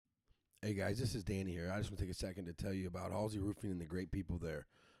Hey guys, this is Danny here. I just want to take a second to tell you about Halsey Roofing and the great people there.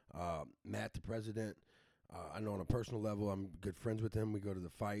 Matt, the president, I know on a personal level, I'm good friends with him. We go to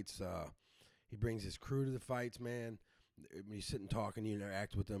the fights. He brings his crew to the fights, man. When you sit and talk and you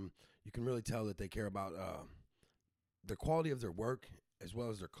interact with them, you can really tell that they care about the quality of their work as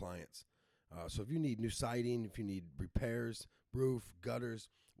well as their clients. So if you need new siding, if you need repairs, roof, gutters,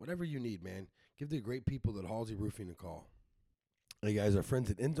 whatever you need, man, give the great people at Halsey Roofing a call. Hey guys, our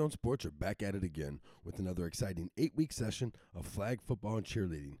friends at Endzone Sports are back at it again with another exciting 8-week session of flag football and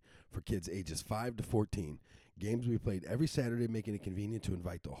cheerleading for kids ages 5 to 14. Games will be played every Saturday, making it convenient to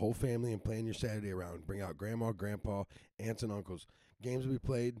invite the whole family and plan your Saturday around. Bring out grandma, grandpa, aunts, and uncles. Games will be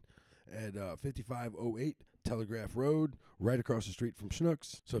played at 5508 Telegraph Road, right across the street from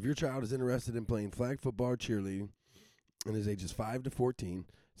Schnucks. So if your child is interested in playing flag football or cheerleading and is ages 5 to 14,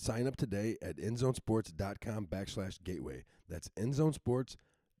 sign up today at endzonesports.com/gateway. That's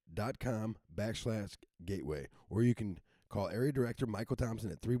endzonesports.com/gateway. Or you can call Area Director Michael Thompson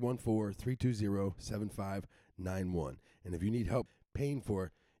at 314-320-7591. And if you need help paying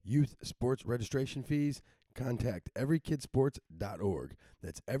for youth sports registration fees, contact everykidsports.org.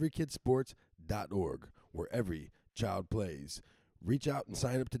 That's everykidsports.org, where every child plays. Reach out and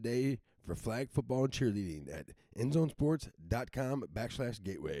sign up today for flag football and cheerleading at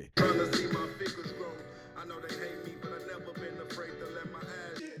endzonesports.com/gateway.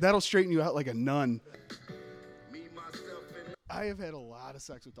 That'll straighten you out like a nun. I have had a lot of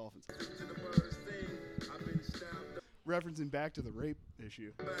sex with dolphins. Referencing back to the rape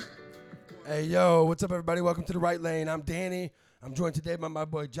issue. Hey, yo, what's up, everybody? Welcome to The Right Lane. I'm Danny. I'm joined today by my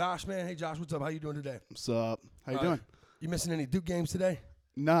boy Josh, man. Hey, Josh, what's up? How you doing today? What's up? How you doing? You missing any Duke games today?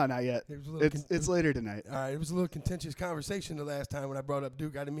 No, not yet. It's later tonight. All right, it was a little contentious conversation the last time when I brought up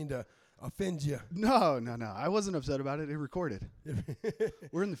Duke. I didn't mean to offend you. No. I wasn't upset about it. It recorded.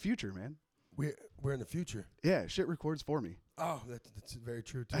 We're in the future, man. We're in the future. Yeah, shit records for me. Oh, that's very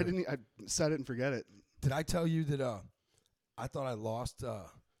true, too. I set it and forget it. Did I tell you that I thought I lost the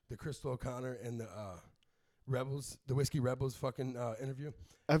Crystal O'Connor and the Rebels, the Whiskey Rebels fucking interview?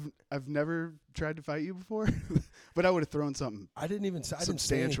 I've never tried to fight you before, but I would have thrown something. I didn't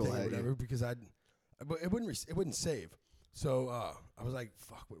say anything or whatever because it wouldn't save. So I was like,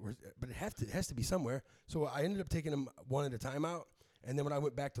 fuck, but it has to be somewhere. So I ended up taking them one at a time out. And then when I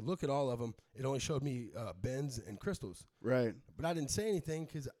went back to look at all of them, it only showed me Ben's and Crystal's. Right. But I didn't say anything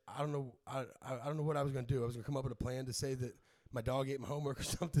because I don't know what I was going to do. I was going to come up with a plan to say that my dog ate my homework or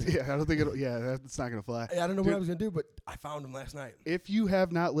something. Yeah, I don't think it'll. Yeah, that's not going to fly. I don't know what I was going to do, but I found them last night. If you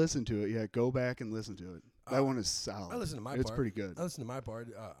have not listened to it yet, go back and listen to it. That one is solid. I listened to my part. It's pretty good. I listened to my part.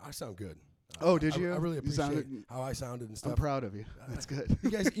 I sound good. Oh, did you? I really appreciate how I sounded and stuff. I'm proud of you. That's good.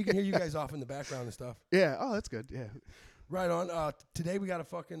 You can hear you guys off in the background and stuff. Yeah. Oh, that's good. Yeah. Right on. Today we got a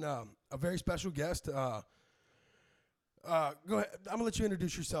fucking a very special guest. Go ahead. I'm gonna let you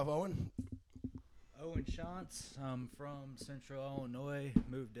introduce yourself, Owen. Owen Tschantz. I'm from Central Illinois.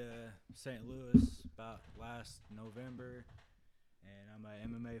 Moved to St. Louis about last November, and I'm an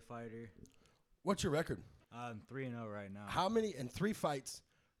MMA fighter. What's your record? I'm 3-0 right now. How many in 3 fights?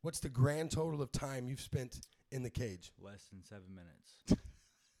 What's the grand total of time you've spent in the cage? Less than 7 minutes.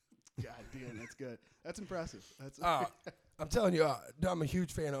 God damn, that's good. That's impressive. I'm telling you, I'm a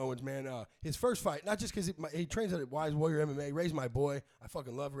huge fan of Owen's, man. His first fight, not just because he trains at Wise Warrior MMA. Ray's my boy. I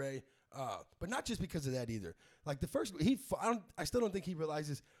fucking love Ray. But not just because of that either. Like the first, I still don't think he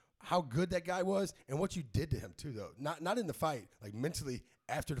realizes how good that guy was and what you did to him too, though. Not in the fight, like mentally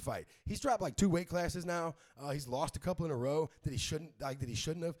after the fight. He's dropped like 2 weight classes now. He's lost a couple in a row that he shouldn't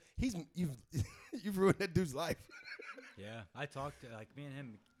have. You've ruined that dude's life. Yeah, I talked to me and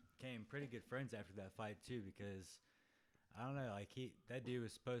him became pretty good friends after that fight too because I don't know, that dude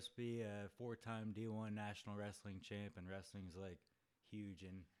was supposed to be a 4-time D1 national wrestling champ, and wrestling's like huge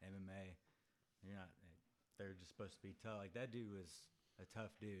in MMA. They're just supposed to be tough. Like that dude was a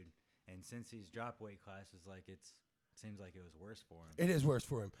tough dude, and since he's dropped weight classes, it seems like it was worse for him. It is worse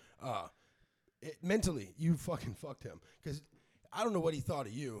for him. Mentally, you fucking fucked him because I don't know what he thought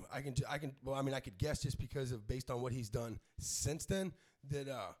of you. I could guess just because of based on what he's done since then that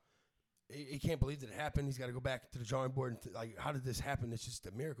he can't believe that it happened. He's got to go back to the drawing board and how did this happen? It's just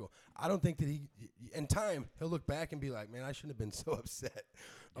a miracle. I don't think that in time, he'll look back and be like, man, I shouldn't have been so upset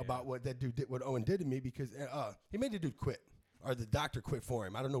about what that dude did, what Owen did to me because he made the dude quit or the doctor quit for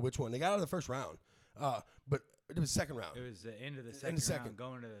him. I don't know which one. They got out of the first round, but it was the second round. It was the end of the second round,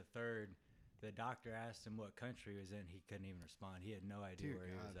 going to the third. The doctor asked him what country he was in. He couldn't even respond. He had no idea where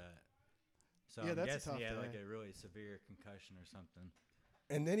he was at. So I'm guessing he had a really severe concussion or something.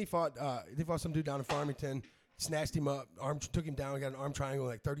 And then he fought some dude down in Farmington, snatched him up, took him down, got an arm triangle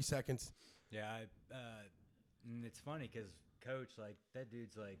in like 30 seconds. Yeah, and it's funny because Coach, like, that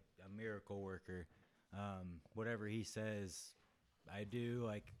dude's like a miracle worker. Whatever he says, I do.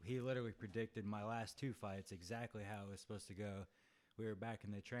 Like, he literally predicted my last 2 fights exactly how it was supposed to go. We were back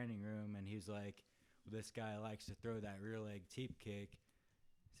in the training room, and he's like, this guy likes to throw that rear leg teep kick.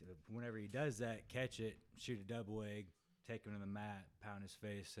 So whenever he does that, catch it, shoot a double leg, take him to the mat, pound his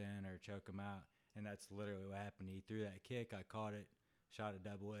face in, or choke him out. And that's literally what happened. He threw that kick, I caught it, shot a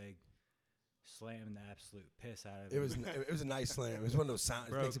double leg, slammed the absolute piss out of him. It was a nice slam. It was one of those sounds.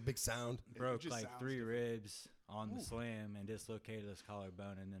 It makes a big sound. Broke like 3 ribs on the slam and dislocated his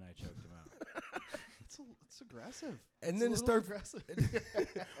collarbone, and then I choked him out. It's aggressive. And it's then a little aggressive.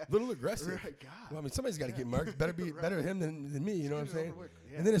 Little aggressive. Right, God. Well, I mean, somebody's got to get marked. Better be better him than me. You know what I'm saying?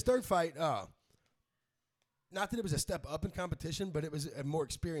 Yeah. And then his third fight, not that it was a step up in competition, but it was a more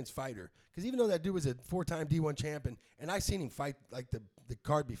experienced fighter. Because even though that dude was a 4-time D1 champion, and I seen him fight like the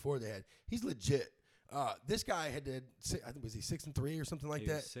card before they had, he's legit. This guy had to, I think, was he 6-3 or something like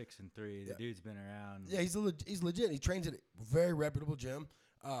that? 6-3. The dude's been around. Yeah, he's legit. He trains at a very reputable gym.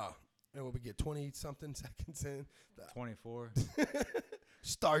 And we get 20-something seconds in. 24.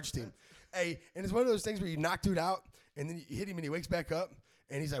 Starched him. Hey, and it's one of those things where you knock dude out, and then you hit him, and he wakes back up,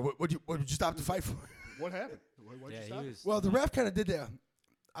 and he's like, what would you stop the fight for? What happened? What'd you stop? Well, the ref kind of did that.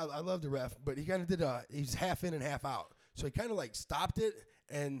 I love the ref, but he kind of did he's half in and half out. So he kind of like stopped it,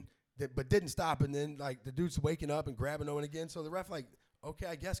 but didn't stop, and then like the dude's waking up and grabbing Owen again. So the ref like, okay,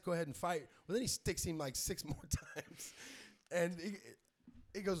 I guess go ahead and fight. Well, then he sticks him like 6 more times, and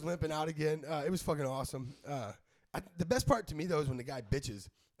he goes limping out again. It was fucking awesome. The best part to me, though, is when the guy bitches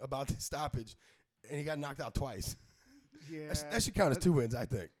about the stoppage, and he got knocked out twice. Yeah. That should count as 2 wins, I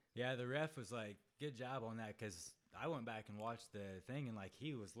think. Yeah, the ref was like, good job on that, because I went back and watched the thing, and like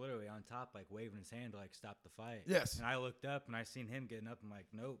he was literally on top, like waving his hand to like stop the fight. Yes. And I looked up, and I seen him getting up. I'm like,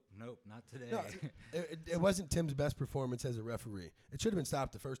 nope, not today. No, it wasn't Tim's best performance as a referee. It should have been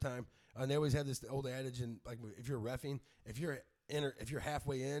stopped the first time. And they always have this old adage, and like if you're reffing, if you're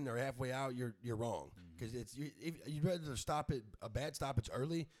halfway in or halfway out, you're wrong, because you'd rather stop it a bad stoppage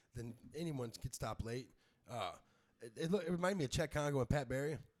early than anyone could stop late. It reminded me of Czech Congo and Pat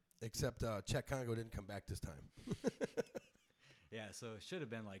Barry, except Czech Congo didn't come back this time. Yeah, so it should have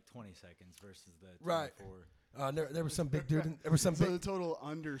been like 20 seconds versus the 24. Right. There was some big dude. There was some so big. the total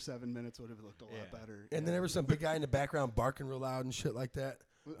under 7 minutes would have looked a lot better. And then there was some big guy in the background barking real loud and shit like that.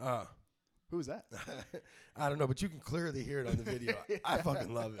 Who was that? I don't know, but you can clearly hear it on the video. I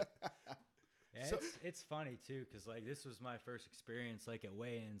fucking love it. Yeah, so, it's funny too, because like this was my first experience like at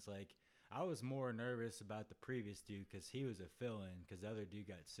weigh-ins. Like I was more nervous about the previous dude because he was a fill-in, because the other dude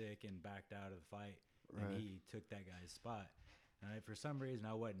got sick and backed out of the fight, and he took that guy's spot. And for some reason,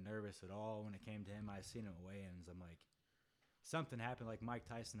 I wasn't nervous at all when it came to him. I seen him at weigh-ins. I'm like, something happened. Like Mike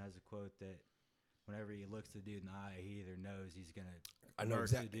Tyson has a quote that whenever he looks the dude in the eye, he either knows he's gonna murk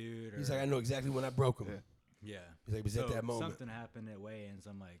the dude. He's like, I know exactly when I broke him. Yeah. He's like, it was at that moment. Something happened at weigh-ins.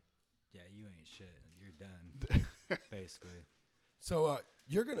 I'm like, yeah, you ain't shit. You're done, basically. So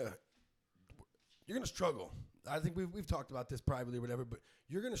you're gonna struggle. I think we've talked about this privately or whatever, but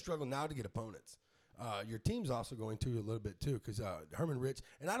you're gonna struggle now to get opponents. Your team's also going to a little bit too, because Herman Rich,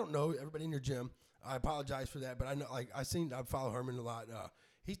 and I don't know everybody in your gym. I apologize for that, but I know, like I follow Herman a lot.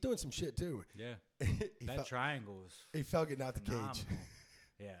 He's doing some shit too. Yeah, that triangle was. He felt getting out the cage.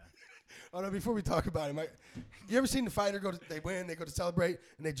 Yeah. Oh no! Before we talk about him, you ever seen the fighter they win, they go to celebrate,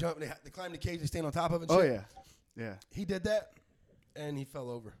 and they jump, and they climb the cage, they stand on top of it? And shit? Yeah. He did that, and he fell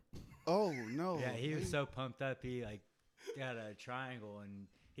over. Oh no! Yeah, he was so pumped up. He like got a triangle, and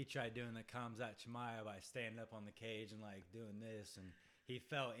he tried doing the Kamzat Chimaya by standing up on the cage and like doing this, and he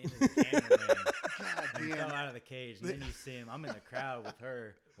fell into the cameraman. He fell out of the cage, and then you see him. I'm in the crowd with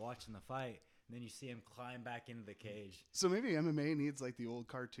her watching the fight. And then you see him climb back into the cage. So maybe MMA needs like the old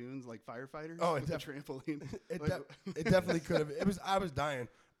cartoons, like firefighters. Oh, with the trampoline. It definitely could have. I was dying.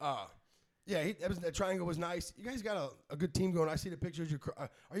 Yeah, that triangle was nice. You guys got a good team going. I see the pictures.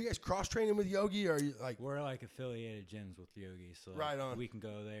 Are you guys cross training with Yogi, or are you like? We're like affiliated gyms with Yogi, so right on. We can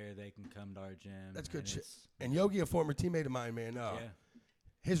go there. They can come to our gym. That's good shit. And Yogi, a former teammate of mine, man. Yeah.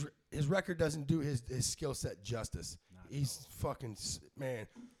 His record doesn't do his skill set justice. He's fucking man.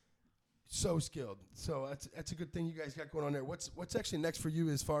 So skilled. So that's a good thing you guys got going on there. What's actually next for you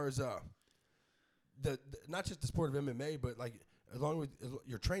as far as the not just the sport of MMA, but like along with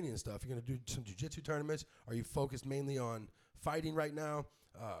your training and stuff? You're gonna do some jiu-jitsu tournaments. Are you focused mainly on fighting right now?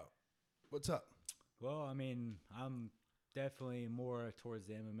 What's up? Well, I mean, I'm definitely more towards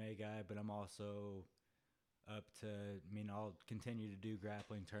the MMA guy, but I'm also up to, I mean, I'll continue to do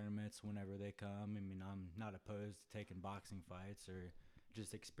grappling tournaments whenever they come. I mean, I'm not opposed to taking boxing fights or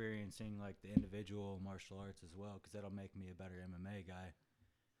just experiencing like the individual martial arts as well, because that'll make me a better MMA guy.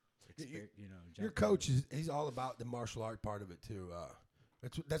 Your coach he's all about the martial art part of it too.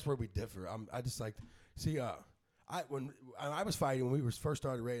 That's where we differ. I just like see. When I was fighting, when we were first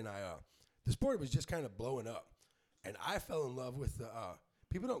started, Ray and I, the sport was just kind of blowing up, and I fell in love with the.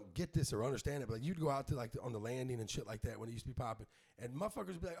 People don't get this or understand it, but like, you'd go out to like on the landing and shit like that when it used to be popping, and motherfuckers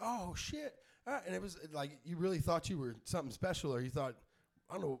would be like, "Oh shit!" And it was like you really thought you were something special, or you thought,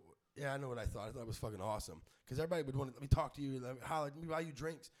 I don't know. Yeah, I know what I thought. I thought it was fucking awesome because everybody would want to let me talk to you, let me holler, let me buy you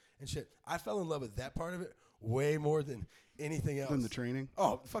drinks and shit. I fell in love with that part of it way more than anything else. Than the training?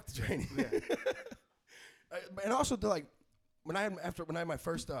 Oh, fuck the training. Yeah. And also when I had my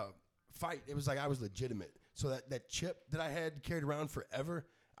first fight, it was like I was legitimate. So that chip that I had carried around forever,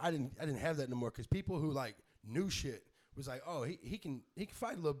 I didn't have that no more because people who like knew shit was like, oh, he can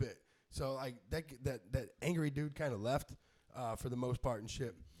fight a little bit. So like that angry dude kind of left for the most part and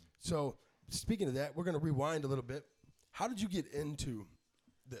shit. So speaking of that, we're gonna rewind a little bit. How did you get into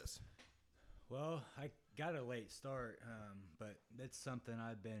this? Well, I got a late start, but that's something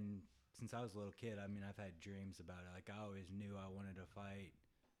I've been since I was a little kid. I mean, I've had dreams about it. Like I always knew I wanted to fight.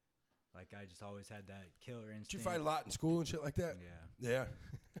 Like I just always had that killer instinct. Did you fight a lot in school and shit like that? Yeah.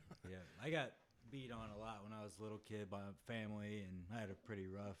 Yeah. I got beat on a lot when I was a little kid by my family, and I had a pretty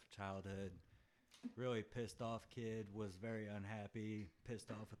rough childhood. Really pissed off kid, was very unhappy,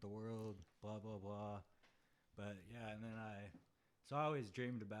 pissed off at the world, blah, blah, blah. But yeah, and then so I always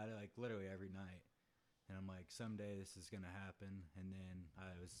dreamed about it, like literally every night. And I'm like, someday this is going to happen. And then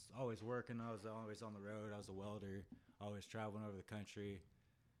I was always working. I was always on the road. I was a welder, always traveling over the country,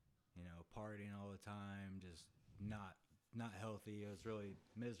 partying all the time, just not healthy. I was really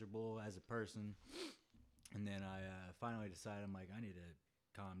miserable as a person. And then I finally decided, I'm like, I need to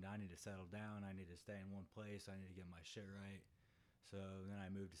calm down. I need to settle down. I need to stay in one place. I need to get my shit right. So then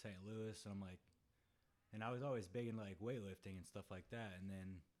I moved to St. Louis, and I'm like, and I was always big into like weightlifting and stuff like that. And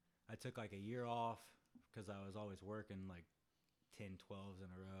then I took like a year off because I was always working like 10, 12s in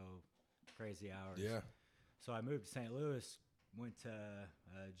a row, crazy hours. Yeah. So I moved to St. Louis, went to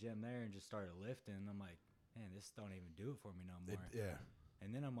a gym there and just started lifting. And I'm like, man, this don't even do it for me no more. Yeah.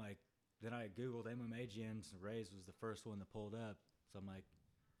 And then I'm like, then I Googled MMA gyms, and Ray's was the first one that pulled up. So I'm like,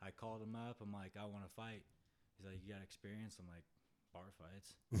 I called him up. I'm like, I want to fight. He's like, you got experience? I'm like, bar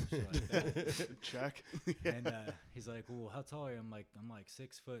fights. Shit like that. Check. And he's like, well, how tall are you? I'm like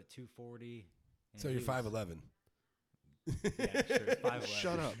 6 foot 240. So you're 5'11". Yeah, sure. 5'11".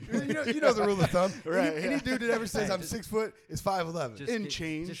 Shut up. you know the rule of thumb. Right. Any dude that ever says I'm 6 foot is 5'11". In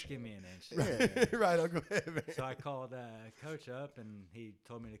change. Just give me an inch. Right. Right. I'll go ahead, man. So I called coach up, and he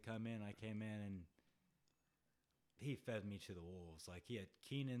told me to come in. I came in, and he fed me to the wolves. Like, he had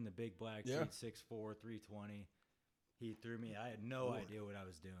Keenan, the big black dude, 6'4", 320. He threw me. I had no idea what I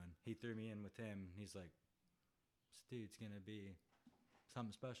was doing. He threw me in with him. He's like, this dude's going to be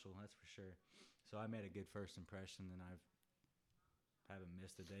something special, that's for sure. So I made a good first impression, and I haven't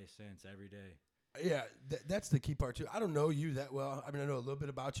missed a day since, every day. Yeah, that's the key part, too. I don't know you that well. I mean, I know a little bit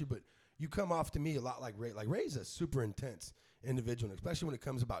about you, but you come off to me a lot like Ray. Like, Ray's a super intense individual, especially when it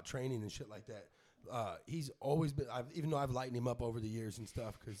comes about training and shit like that. He's always been, even though I've lightened him up over the years and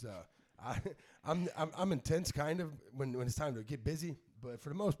stuff, because I'm intense kind of when it's time to get busy, but for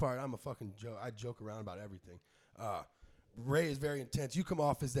the most part, I'm a fucking joke. I joke around about everything. Ray is very intense. You come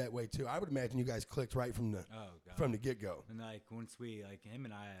off as that way too. I would imagine you guys clicked right from the get go. And like once him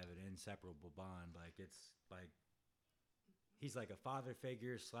and I have an inseparable bond. Like it's like he's like a father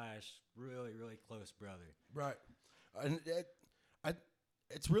figure / really really close brother. Right, and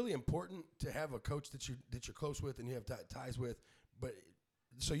it's really important to have a coach that you're close with and you have ties with, but.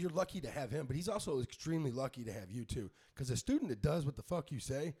 So you're lucky to have him, but he's also extremely lucky to have you too. Because a student that does what the fuck you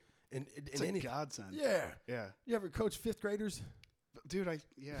say, it's a godsend. Yeah. You ever coach 5th graders? Dude, I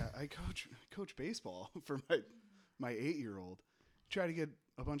coach baseball for my 8-year-old. Try to get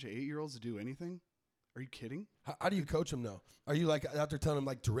a bunch of 8-year-olds to do anything? Are you kidding? How do you coach them though? Are you like out there telling them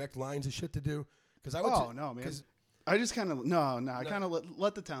like direct lines of shit to do? Because no, man. I just kind of I kind of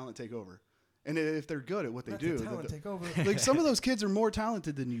let the talent take over. And if they're good at what they do, take over. Like some of those kids are more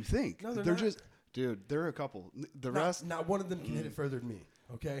talented than you think. No, they're not. Just, dude. They're a couple. The rest, not one of them can hit it further than me.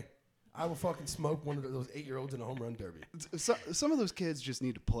 Okay, I will fucking smoke one of those 8-year-olds in a home run derby. Some of those kids just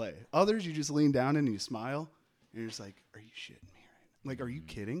need to play. Others, you just lean down and you smile, and you're just like, "Are you shitting me right? Like, are you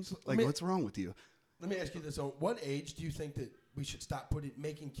kidding? Like, what's wrong with you?" Let me ask you this: on what age do you think that we should stop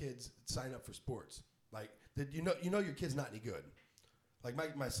making kids sign up for sports? Like, that you know your kid's not any good.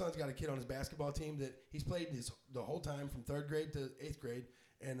 Like my son's got a kid on his basketball team that he's played the whole time from 3rd grade to 8th grade,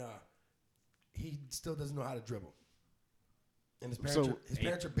 and he still doesn't know how to dribble. And his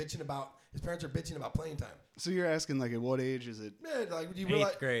parents are bitching about playing time. So you're asking, like, at what age is it? Man, like, you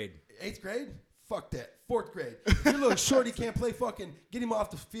 8th grade. 8th grade? Fuck that. 4th grade. Your little shorty can't play fucking. Get him off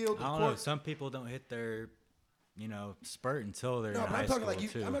the field. I don't know. Some people don't hit their, spurt until they're in high school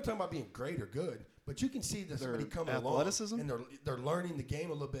too. I'm not talking about being great or good, but you can see that somebody coming athleticism? along and they're learning the game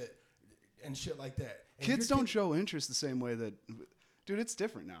a little bit and shit like that. And Kids don't show interest the same way that. Dude, it's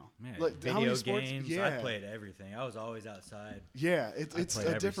different now. Man, like, video games. Yeah. I played everything. I was always outside. Yeah, it's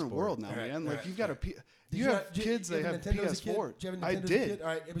a different world now, man. Like you've got you have kids that have PS4. Did you have a Nintendo I did. All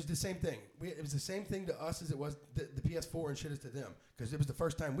right, it was the same thing. It was the same thing to us as it was the PS4 and shit is to them, because it was the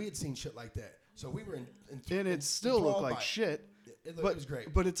first time we had seen shit like that. So we were and it still looked like shit. It was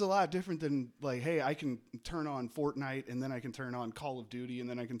great. But it's a lot different than like, hey, I can turn on Fortnite and then I can turn on Call of Duty and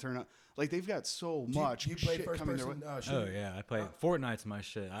then I can turn on. Like, they've got so much shit coming their way. Oh, yeah. I played Fortnite's my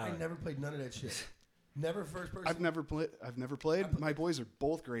shit. I never played none of that shit. Never first person. I've never played. My boys are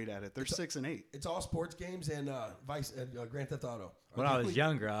both great at it. They're 6 and 8. It's all sports games and Grand Theft Auto. When I was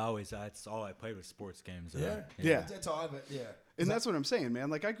younger, that's all I played was sports games. Yeah. That's all I've. Yeah. And that's what I'm saying, man.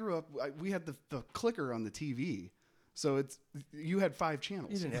 Like, I grew up. We had the clicker on the TV, so you had 5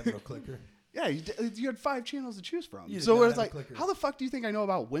 channels. You didn't have no clicker. Yeah, you had 5 channels to choose from. So it's like, how the fuck do you think I know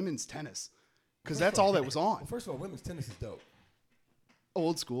about women's tennis? Because that's all that was on. Well, first of all, women's tennis is dope.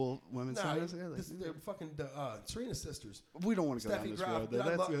 Old school women's tennis. Yeah, they're fucking Serena sisters. We don't want to go down this road.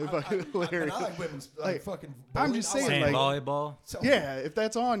 That's hilarious. I like women's fucking. I'm just saying, like volleyball. Yeah, if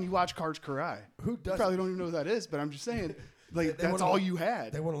that's on, you watch Karch Karai. Who does? You probably don't even know who that is, but I'm just saying, like, that's all you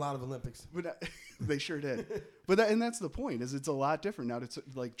had. They won a lot of Olympics. But they sure did. And that's the point. Is it's a lot different now. It's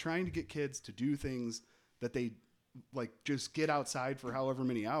like trying to get kids to do things that they like just get outside for however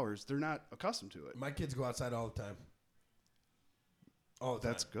many hours. They're not accustomed to it. My kids go outside all the time. All the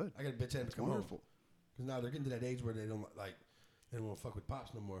time. That's good. I got a bitch to come home. Because now they're getting to that age where they don't want to fuck with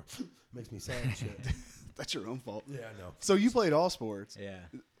pops no more. Makes me sad and shit. That's your own fault. Yeah, I know. So you played all sports. Yeah.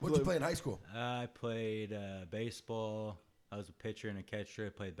 What'd you play in high school? I played baseball. I was a pitcher and a catcher. I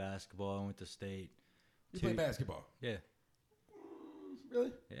played basketball. I went to state. You played basketball? Yeah.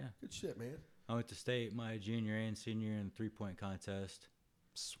 Really? Yeah. Good shit, man. I went to state my junior and senior year in the 3-point contest.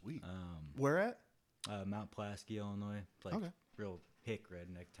 Sweet. Where at? Mount Pulaski, Illinois. Real hick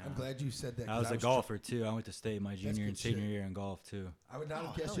redneck town. I'm glad you said that. I was a golfer too. I went to state my junior and senior year in golf too. I would not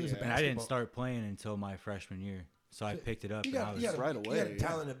have guessed you as a basketball. And I didn't start playing until my freshman year. So I picked it up. You got right away. You had a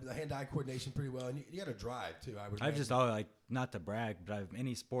talent of the hand-eye coordination pretty well, and you had a drive too. I've just always not to brag, but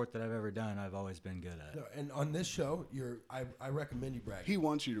any sport that I've ever done, I've always been good at. No, and on this show, I recommend you brag. He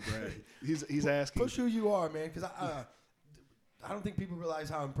wants you to brag. He's asking. Push who you are, man, because I don't think people realize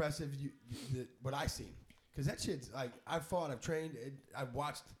how impressive what I seen. Because that shit's like, I've fought, I've trained, I've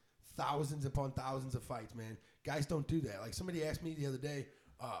watched thousands upon thousands of fights, man. Guys don't do that. Like somebody asked me the other day,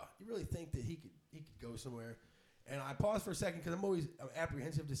 you really think that he could go somewhere? And I paused for a second because I'm always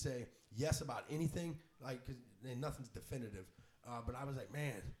apprehensive to say yes about anything, like, because nothing's definitive. But I was like,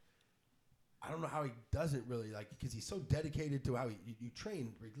 man, I don't know how he doesn't really, like, because he's so dedicated to how you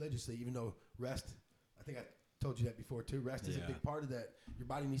train religiously, even though rest, I think I told you that before too, rest is a big part of that. Your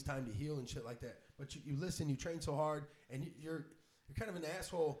body needs time to heal and shit like that. But you listen, you train so hard, and you're kind of an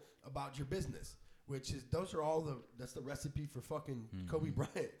asshole about your business, which is, that's the recipe for fucking Kobe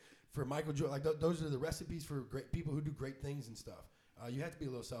Bryant. For Michael Jordan, like those are the recipes for great people who do great things and stuff. You have to be a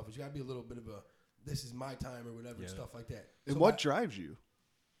little selfish. You got to be a little bit of this is my time or whatever, stuff like that. And what drives you?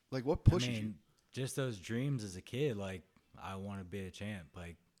 Like, what pushes you? Just those dreams as a kid. Like, I want to be a champ.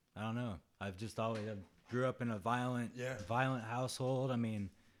 Like, I don't know. I've just always grew up in a violent household. I mean,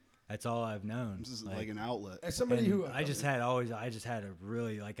 that's all I've known. This is like an outlet. As somebody who I just had a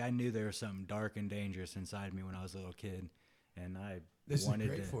really, like, I knew there was something dark and dangerous inside me when I was a little kid, and I wanted is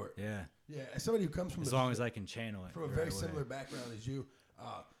great for it. Yeah. As somebody who comes from as long as I can channel it from a very similar background as you,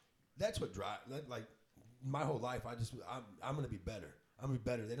 that's what drives. Like my whole life, I'm gonna be better. I'm gonna be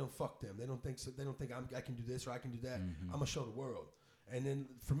better. They don't fuck them. They don't think so. They don't think I can do this or I can do that. I'm gonna show the world. And then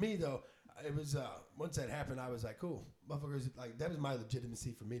for me though, it was once that happened, I was like, cool, motherfuckers. Like that was my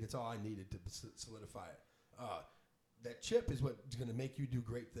legitimacy for me. That's all I needed to solidify it. That chip is what's gonna make you do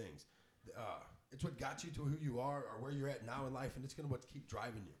great things. It's what got you to who you are or where you're at now in life, and it's what keep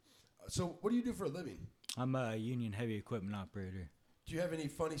driving you. So what do you do for a living? I'm a union heavy equipment operator. Do you have any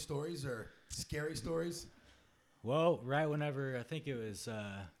funny stories or scary stories? Well, right whenever, I think it was,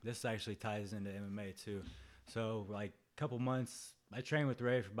 this actually ties into MMA too. So like a couple months, I trained with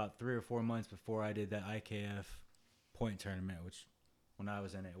Ray for about 3 or 4 months before I did that IKF point tournament, which when I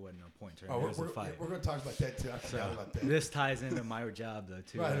was in it, it wasn't no point to it. Oh, It was a fight. we're going to talk about that too. I forgot about that. This ties into my job though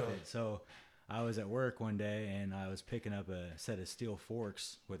too. Right with on. it. So I was at work one day and I was picking up a set of steel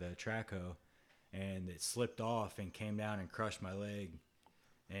forks with a track hoe, and it slipped off and came down and crushed my leg.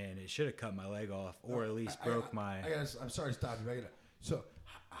 And it should have cut my leg off, or at least broke my. I'm sorry to stop you. So,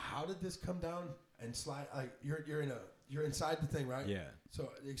 how did this come down and slide? Like you're inside the thing, right? Yeah. So,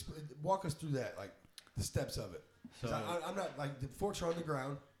 walk us through that, like the steps of it. So I'm not like the forks are on the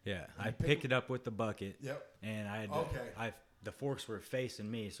ground. Yeah, I picked it up with the bucket. Yep. And I had Okay. the forks were facing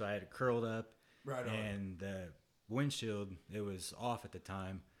me, so I had it curled up. Right on. And the windshield, it was off at the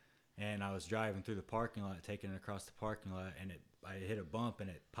time, and I was driving through the parking lot, taking it across the parking lot, and I hit a bump and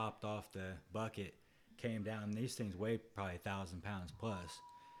it popped off the bucket, came down. These things weigh probably 1,000 pounds plus,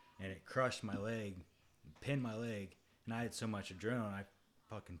 and it crushed my leg, pinned my leg, and I had so much adrenaline, I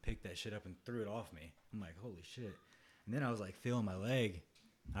fucking picked that shit up and threw it off me. I'm like, holy shit. And then I was like feeling my leg.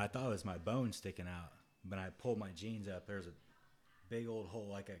 I thought it was my bone sticking out. But I pulled my jeans up. There's a big old hole,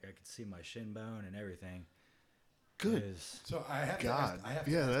 like I could see my shin bone and everything. Good. So I have God. to ask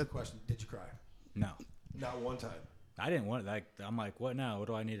the question: did you cry? No. Not one time. I didn't want I'm like, what now? What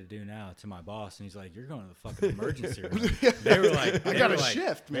do I need to do now? To my boss, and he's like, you're going to the fucking emergency room. They were like, I got a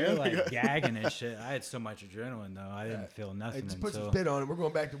shift, man. They were like gagging and shit. I had so much adrenaline though. I didn't feel nothing. Just put some until spit on it. We're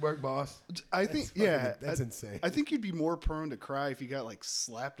going back to work, boss. I think, That's insane. I think you'd be more prone to cry if you got like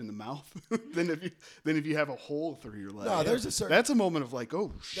slapped in the mouth than if you have a hole through your leg. No, there's a certain. That's a moment of like,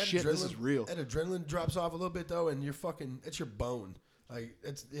 oh That shit, this is real. That adrenaline drops off a little bit though, and it's your bone. Like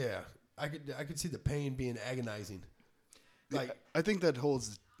I could see the pain being agonizing. Like I think that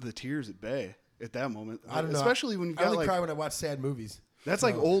holds the tears at bay at that moment. I don't know. Especially when you I got only like cry when I watch sad movies. that's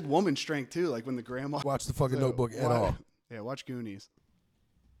like old woman strength too. Like when the grandma Watch the fucking Notebook at all. Yeah, watch Goonies.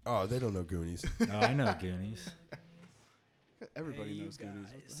 Oh, they don't know Goonies. Oh, I know Goonies. Everybody Hey, knows you Goonies.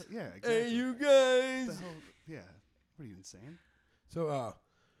 guys. Yeah, exactly. Hey, you What the guys. hell? Yeah. What are you insane? So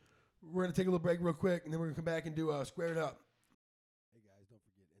we're gonna take a little break real quick, and then we're gonna come back and do Square It Up. Hey guys, don't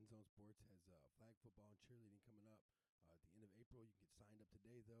forget Endzone Sports has flag football and cheerleading coming up at the end of April. You can get signed up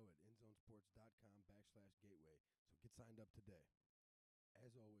today though at endzonesports.com/gateway. So get signed up today.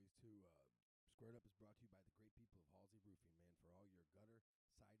 As always, too, Squared Up is brought to you by the great people of Halsey Roofing, man. For all your gutter,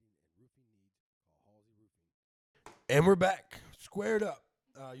 siding, and roofing needs, call Halsey Roofing. And we're back. Squared Up.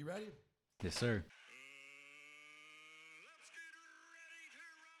 You ready? Yes, sir.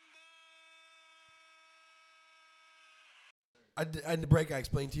 In the break, I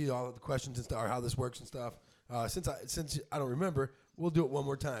explained to you all of the questions and stuff, or how this works and stuff. Since I don't remember, we'll do it one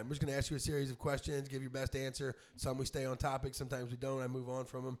more time. We're just going to ask you a series of questions, give your best answer. Some we stay on topic, sometimes we don't. I move on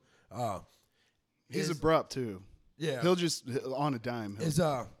from them. He's abrupt too. Yeah. He'll just on a dime. Is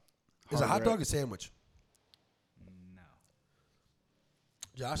a hot dog a sandwich? No.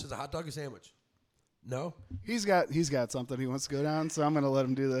 Josh, is a hot dog a sandwich? No. He's got something he wants to go down, so I'm going to let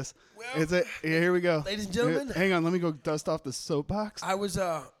him do this. Well, Here we go, ladies and gentlemen. Hang on, let me go dust off the soapbox. I was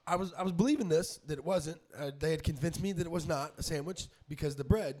believing this, that it wasn't. They had convinced me that it was not a sandwich because the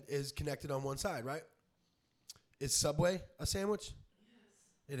bread is connected on one side, right? Is Subway a sandwich?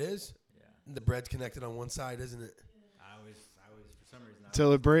 Yes. It is? Yeah. And the bread's connected on one side, isn't it? I was for some reason.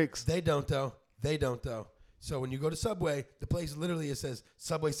 Till it breaks. They don't though. So when you go to Subway, the place literally it says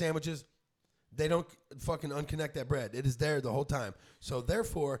Subway sandwiches. They don't fucking unconnect that bread. It is there the whole time. So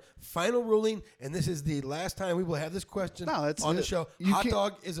therefore, final ruling, and this is the last time we will have this question on the show. Hot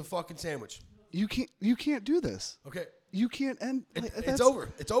dog is a fucking sandwich. You can't do this. Okay. You can't end. It's over.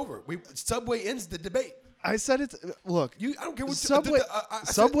 It's over. Subway ends the debate. I said it. Look, I don't care what Subway.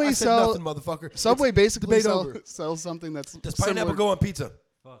 Subway I said sell nothing, motherfucker. Subway It's basically debate over. sells something that's Does pineapple similar. go on pizza?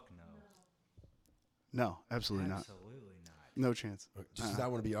 Fuck no. No, absolutely not. Absolutely not. No chance. Just because I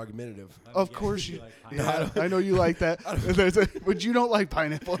want to be argumentative. Of course you. Like Yeah, I know you like that. But you don't like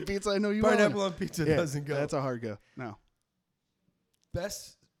pineapple on pizza. I know you. Pineapple won't. on pizza Yeah, doesn't go. That's a hard go. No.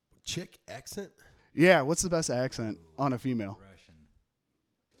 Best chick accent? Yeah. What's the best accent on a female?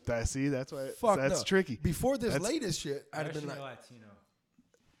 Russian. See, that's why. Fuck That's no. tricky. Before this That's- latest shit, I'd have Russian been or like, Latino.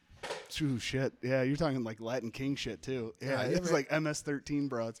 True shit. Yeah, you're talking like Latin King shit too. Yeah, Yeah, it's yeah, like MS-13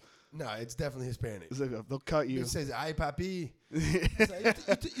 broads. no, it's definitely Hispanic. It's like, they'll cut you. It says, "Ay, papi." It's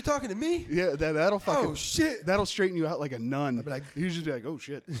like, you talking to me? Yeah, that'll fucking. Oh shit! That'll straighten you out like a nun. I'd be like- you just be like, oh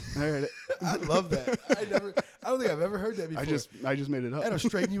shit. All right. I love that. I don't think I've ever heard that before. I just made it up. That'll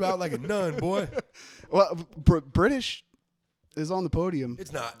straighten you out like a nun, boy. Well, British is on the podium.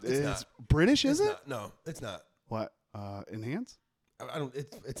 It's not. It's not. British, is It's it? not. No, it's not. What? Enhance? I don't.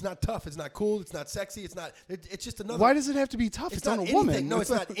 It's not tough. It's not cool. It's not sexy. It's not. It's just another. Why does it have to be tough? It's on not a anything. woman. No,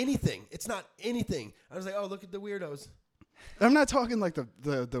 it's not anything. It's not anything. I was like, oh, look at the weirdos. I'm not talking like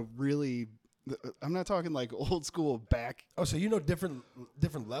the really. I'm not talking like old school back. Oh, so you know different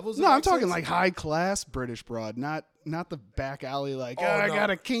levels? No, of I'm talking accents? like high class British broad, not the back alley like I no. got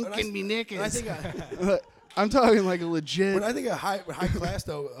a kink When I- in me knickers. I think I'm talking like a legit. when I think of high class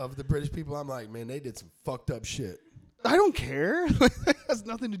though of the British people, I'm like, man, they did some fucked up shit. I don't care. It has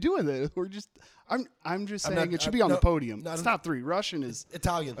nothing to do with it. I'm just saying not- it should be on no, the podium. no, It's top 3. Russian is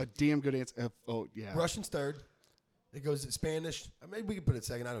Italian, a damn good answer. Oh yeah. Russian's third. It goes to Spanish. Maybe we can put it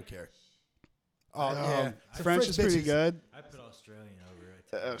second. I don't care. Oh yeah, So French is pretty bitches. good. I put Australian over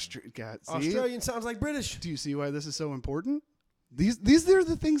it. God, see? Australian sounds like British. Do you see why this is so important? These are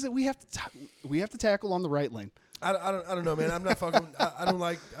the things that we have to tackle on the right lane. I don't know, man. I'm not fucking. I don't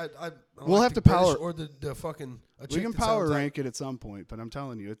like. I don't We'll like have the to power- British or the fucking. We can power rank it at some point, but I'm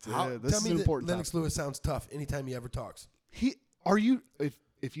telling you, it's this is an important Lennox topic. Lewis sounds tough anytime he ever talks.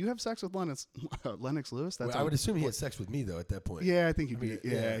 If you have sex with Lennox Lewis, that's Well, I would assume he had sex with me though at that point. Yeah, I think he'd be.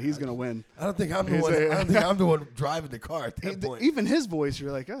 Yeah, he's gonna win. I don't think I'm the one. I don't think I'm the one driving the car at that point. Even his voice,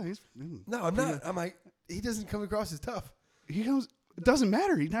 you're like, oh, he's. No, I'm not. I'm like, he doesn't come across as tough. He goes. It doesn't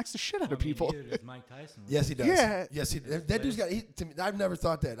matter. He knocks the shit out of people. Neither does Mike Tyson. Yes, he does. Yeah. Yes, he. That dude's got. To me, I've never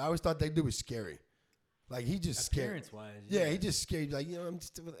thought that. I always thought that dude was scary. Like he just scary. Appearance-wise. Yeah, he just scared. Like I'm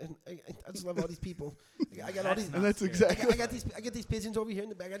just. I just love all these people. I got all these. And that's exactly. I got these pigeons over here in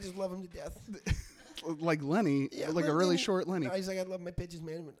the back. I just love them to death. Like Lenny, like a really short Lenny. He's like, I love my pigeons,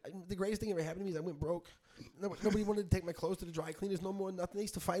 man. The greatest thing ever happened to me is I went broke. Nobody wanted to take my clothes to the dry cleaners no more. Nothing. They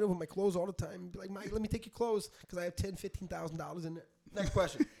used to fight over my clothes all the time. Be like, Mike, let me take your clothes because I have $10,000-$15,000 in there. Next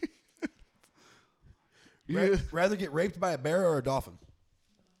question. Rather get raped by a bear or a dolphin?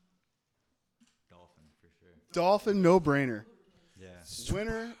 Dolphin for sure. Dolphin, no brainer.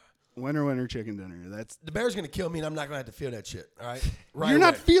 Yeah. Winner, chicken dinner. That's The bear's gonna kill me, and I'm not gonna have to feel that shit. All right. you're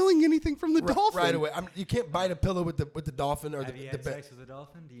not feeling anything from the right, dolphin right away. You can't bite a pillow with the dolphin or Have the you had bear. sex with a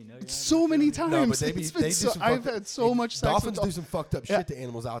dolphin? Do you know? You're not so gonna many feel anything? times. No, but they It's do been some I've fucked- had so much sex Dolphins with do some fucked up shit to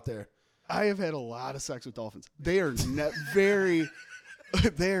animals out there. I have had a lot of sex with dolphins. They are very.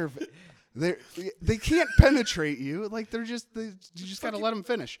 They can't penetrate you. Like you just gotta let them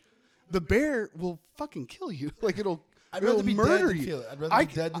finish. The bear will fucking kill you. Like it'll rather be dead murder than you. feel it. I'd rather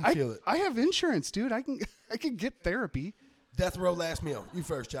be dead than feel it. I have insurance, dude. I can get therapy. Death row last meal. You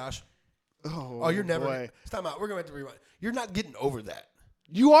first, Josh. Oh, You're never. boy. Stop out. We're going to have to rewind. You're not getting over that.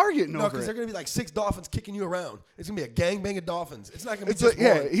 You are getting No, over because it. they're going to be like 6 dolphins kicking you around. It's going to be a gangbang of dolphins. It's not going to be It's just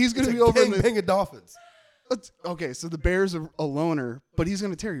yeah, one. he's gonna It's be a over in the- gangbang of dolphins. Okay, so the bear's a loner, but he's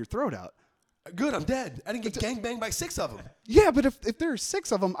gonna tear your throat out. Good, I'm dead. I didn't get gangbanged by 6 of them. Yeah, but if there are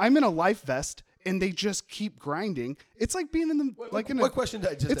 6 of them, I'm in a life vest and they just keep grinding. It's like being in the What question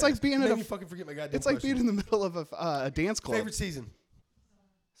did I just It's ask? like being in Made a- me fucking forget my goddamn It's like question. being in the middle of a dance club. Favorite season?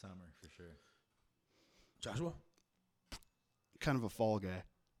 Summer for sure. Joshua? Kind of a fall guy.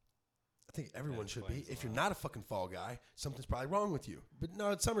 I think everyone should be. explains a If you're not a fucking fall guy, something's probably wrong with you. But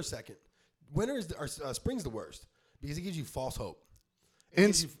no, it's summer second. Winter is spring's the worst because it gives you false hope. It And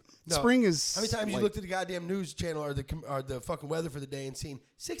gives you- no. spring is. How many times you like- looked at the goddamn news channel or the fucking weather for the day and seen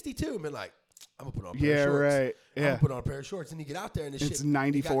 62 and been like, I'm gonna put on a pair Yeah, of shorts. right. I'm Yeah. gonna put on a pair of shorts, and you get out there and this It's shit.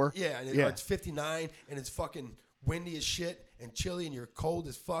 94. Yeah, and Yeah. or it's 59 and it's fucking windy as shit and chilly and you're cold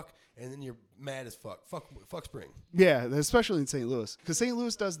as fuck and then you're mad as fuck. Fuck spring. Yeah, especially in St. Louis, because St.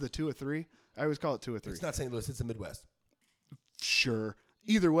 Louis does the 2 or 3. I always call it 2 or 3. It's not St. Louis. It's the Midwest. Sure.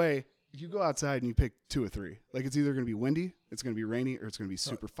 Either way, you go outside and you pick 2 or 3. Like it's either going to be windy, it's going to be rainy, or it's going to be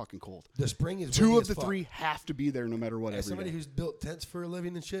super fucking cold. The spring is 2 windy of as the fuck. 3 have to be there no matter what. As Every somebody day. who's built tents for a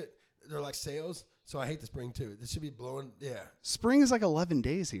living and shit, they're like sales. So I hate the spring too. This should be blowing. Yeah. Spring is like 11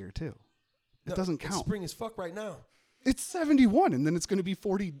 days here too. It No, doesn't it's count. spring as fuck right now. It's 71, and then it's going to be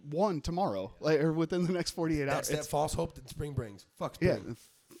 41 tomorrow, or within the next 48 That's hours. that false hope that spring brings. Fuck Yeah, spring.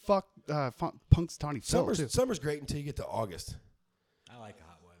 fuck Punk's Tawny Phil too. Summer's great until you get to August. I like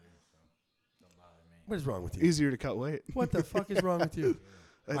hot weather, so don't bother me. What is wrong with you? Easier to cut weight. What the fuck is wrong with you?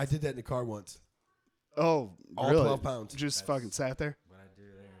 I did that in the car once. Oh, All really? 12 pounds. Just fucking sat there. What I do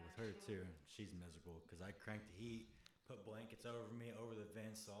there with her too, she's miserable because I crank the heat, put blankets over me, over the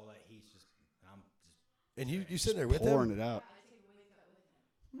vents, so all that heat's just, I'm just And you sitting there with pouring him? it out.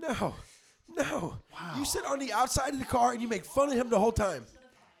 No. Wow. You sit on the outside of the car and you make fun of him the whole time.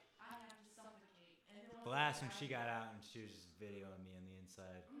 the last one she got out and she was just videoing me on the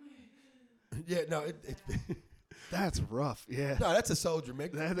inside. Yeah, no. That's rough. Yeah. No, that's a soldier, man.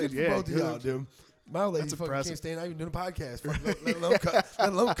 That Good is- for yeah, both of y'all, dude. My old lady That's fucking impressive. can't stand out even doing a podcast. Fuck,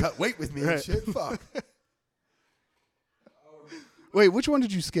 let alone cut weight with me Right. and shit. Fuck. Wait, which one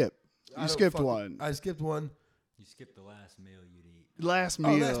did you skip? I You don't skipped fucking- one. I skipped one. You skip the last meal you'd eat. Last Oh,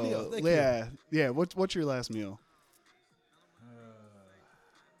 meal. last meal. Thank you. Yeah. Yeah. What's your last meal?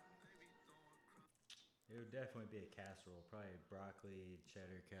 definitely be a casserole, probably broccoli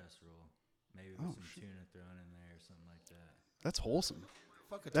cheddar casserole, maybe with some tuna thrown in there or something like that. That's wholesome.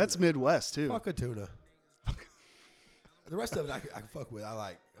 Fuck a That's tuna. Midwest too. Fuck a tuna. The rest of it I can fuck with. I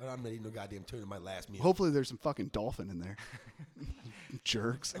like. I'm not eating no goddamn tuna in my last meal. Hopefully there's some fucking dolphin in there.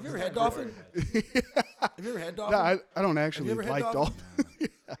 Jerks. Have you ever had dolphin? Have you ever had dolphin? No, I don't actually ever had like dolphin? dolphin.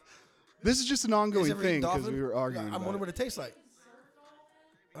 Yeah. This is just an ongoing You guys ever eaten thing because dolphin? we were arguing. I'm about wondering it. what it tastes like.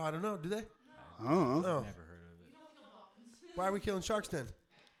 Oh, I don't know. Do they? I don't know. No. Never heard of it. Why are we killing sharks then?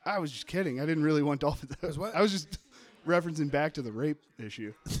 I was just kidding. I didn't really want dolphins. what? I was just referencing back to the rape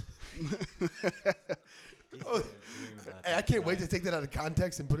issue. Oh, hey, I can't wait to take that out of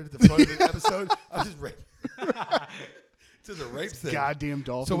context and put it at the front of the episode. I'll just rape. To the rape thing. Goddamn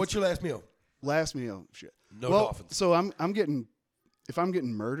dolphins. So what's your last meal? last meal? Shit. No well, dolphins. So I'm getting, if I'm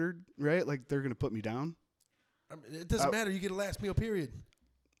getting murdered, right? Like they're gonna put me down. I mean, it doesn't matter. You get a last meal, period.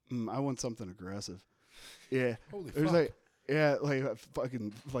 I want something aggressive. Yeah. Holy There's fuck. like, yeah, like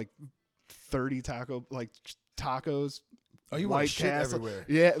fucking like 30 tacos. Oh, you White want shit Castle. everywhere.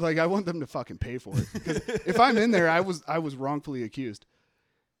 Yeah, like I want them to fucking pay for it. Because if I'm in there, I was wrongfully accused.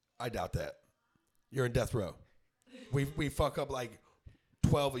 I doubt that. You're in death row. We fuck up like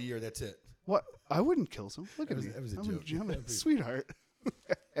 12 a year. That's it. What? I wouldn't kill some. Look at me. That was a I'm joke. I'm a That was- sweetheart.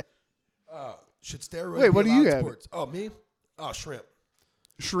 Should steroids Wait, be what do allowed you in have? sports? Oh, me? Oh, shrimp.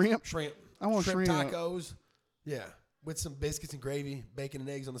 Shrimp. Shrimp. I want shrimp. tacos. Yeah, with some biscuits and gravy, bacon and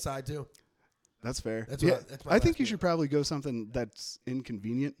eggs on the side too. That's fair. That's yeah, what that's my I last think you meal. should probably go something that's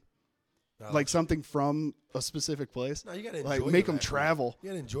inconvenient, No, like something from a specific place. no, you gotta Like enjoy make the them last meal. travel. You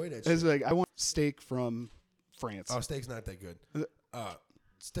gotta enjoy that. It's Shit. like I want steak from France. Oh, steak's not that good.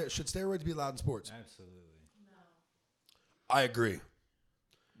 Should steroids be allowed in sports? Absolutely. I agree.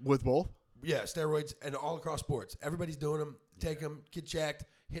 With both? Yeah, steroids and all across sports. Everybody's doing them. Take them, get jacked,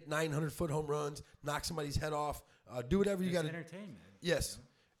 hit 900-foot home runs, knock somebody's head off. Do whatever you It's got to. entertainment. Yes.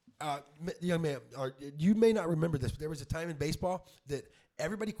 Young man, you may not remember this, but there was a time in baseball that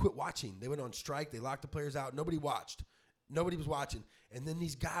everybody quit watching. They went on strike. They locked the players out. Nobody watched. Nobody was watching. And then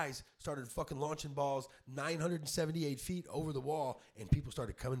these guys started fucking launching balls 978 feet over the wall, and people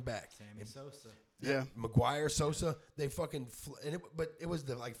started coming back. Sammy Sosa. Yeah. McGuire, Sosa, they fucking but it was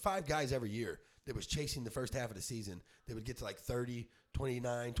like 5 guys every year that was chasing the first half of the season. They would get to like 30,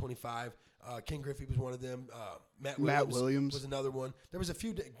 29, 25. Ken Griffey was one of them. Matt Williams was another one. There was a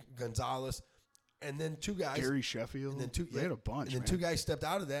few, Gonzalez, and then 2 guys. Gary Sheffield. And then 2, They had a bunch. And then man. 2 guys stepped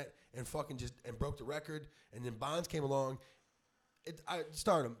out of that and fucking and broke the record. And then Bonds came along. I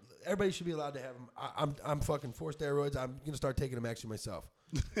started them. Everybody should be allowed to have them. I'm fucking for steroids. I'm gonna start taking them actually myself.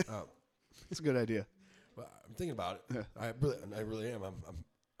 It's a good idea. Well, I'm thinking about it. Yeah. I really am.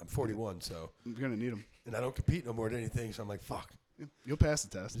 I'm 41, so You're gonna need them. and I don't compete no more at anything. So I'm like, fuck, You'll pass the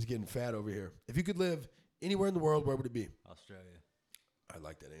test. I'm just getting fat over here. If you could live anywhere in the world, where would it be? Australia. I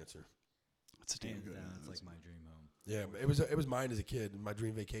like that answer. It's a damn Hands good. down, it's answer. like my dream home. Yeah, it was mine as a kid, my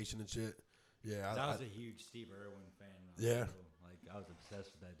dream vacation and shit. Yeah, I was a huge Steve Irwin fan. Yeah. Like I was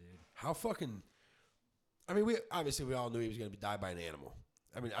obsessed with that dude. how fucking. I mean, we all knew he was going to die by an animal.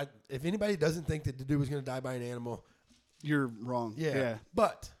 I mean, if anybody doesn't think that the dude was going to die by an animal, You're wrong. yeah.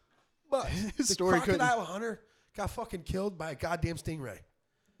 But His the story couldn't- crocodile hunter got fucking killed by a goddamn stingray.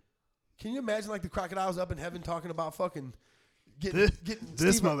 Can you imagine like the crocodiles up in heaven talking about fucking getting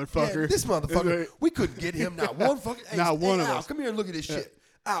This Steve- motherfucker. Yeah, this motherfucker. Right. We couldn't get him. Not one fucking. Hey, Not one hey, of Al, us. come here and look at this shit.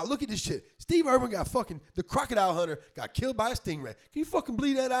 Al, look at this shit. Steve Irwin got fucking the crocodile hunter got killed by a stingray. Can you fucking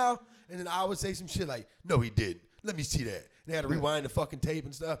believe that, Al? And then Al would say some shit like, "No, he didn't. Let me see that." And they had to rewind the fucking tape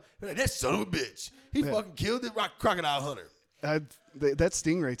and stuff. They're like, that son of a bitch. He fucking killed the crocodile hunter. That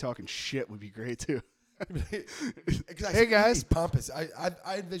stingray talking shit would be great too. Hey guys. he's pompous. I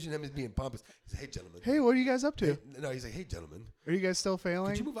envision him as being pompous. He's like, "Hey gentlemen." Hey, what are you guys up to? Hey, no, he's like, "Hey gentlemen, Are you guys still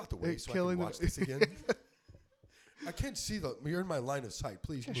failing? could you move out the way so I killing can watch this again?" I can't see you're in my line of sight.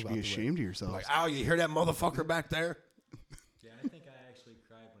 Please You move should out be the way. ashamed of yourselves. Like, Al, you hear that motherfucker back there? Yeah, I think I actually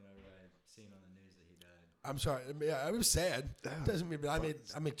cried whenever I seen on the news that he died. I'm sorry. I mean, yeah, I was sad. Doesn't mean, but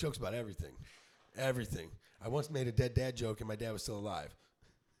I make jokes about everything. Everything. I once made a dead dad joke, and my dad was still alive.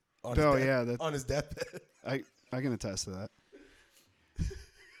 On his Oh, death- yeah, that- on his deathbed. I can attest to that.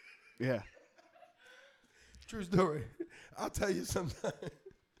 Yeah. True story. I'll tell you sometime.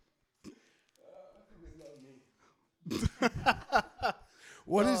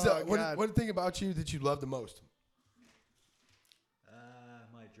 What is Oh, what God. one thing about you that you love the most?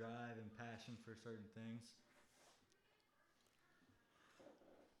 My drive and passion for certain things.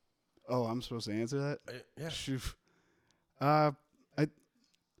 Oh, I'm supposed to answer that? Yeah, Shoot.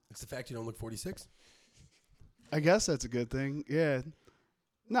 it's the fact you don't look 46. I guess that's a good thing. Yeah.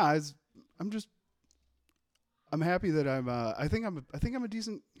 No, I'm happy that I think I'm a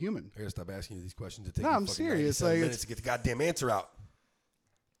decent human. I gotta stop asking you these questions. To take No, you I'm fucking serious. 97 Like, minutes to get the goddamn answer out.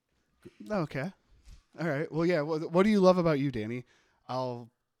 Okay. All right. Well, yeah. What do you love about you, Danny? I'll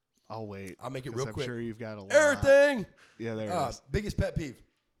wait. I'll make it 'cause real I'm quick. sure you've got a lot. Everything. Yeah, there it is. Biggest pet peeve.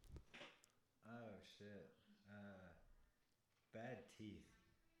 Oh shit. Bad teeth.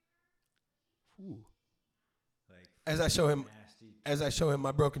 Ooh. Like As I show him, nasty.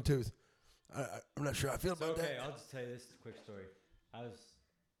 my broken tooth. I'm not sure how I feel So, about okay, that. I'll just tell you this quick story.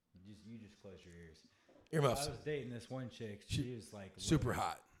 You just close your ears. Earmuffs. I was dating this one chick. She was like Super literally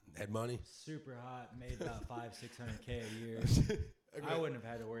hot. Had money. super hot, made about $500-600K a year. Okay. I wouldn't have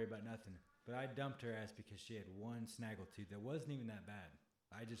had to worry about nothing. But I dumped her ass because she had one snaggle tooth that wasn't even that bad.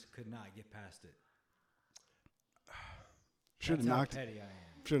 I just could not get past it. Should have That's how knocked. petty I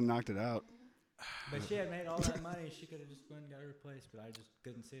am. Should have knocked it out. But she had made all that money. She could have just went and got it replaced, but I just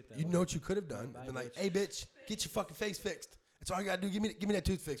couldn't see it that You way. know what you could have done? Bye, Been like, bitch. hey, bitch, get your fucking face fixed. That's all you gotta do. Give me that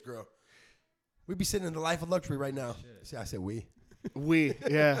tooth fixed, girl. We'd be sitting in the life of luxury right now. Shit. See, I said we.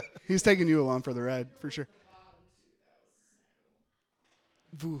 Yeah. He's taking you along for the ride for sure.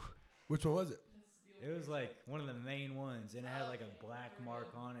 Ooh. Which one was it? It was like one of the main ones, and it had like a black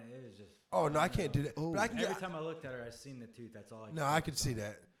mark on it. It was just. Oh no, I can't do that. Oh. But I can Every get, time I looked at her, I seen the tooth. That's all I. no, I could see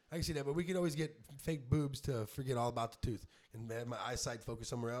that. I can see that, but we could always get fake boobs to forget all about the tooth and have my eyesight focus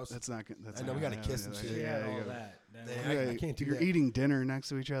somewhere else. That's not good. That's I know, not we gotta gonna kiss happen. and shit. She Yeah, had you all gotta- that. Yeah, I can't do You're that. eating dinner next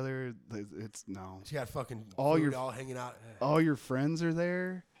to each other. It's no. She got fucking All food your- all hanging out. All your friends are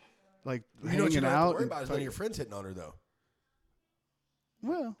there, like You know what you hanging don't have to out. worry and about is none of your friends hitting on her though.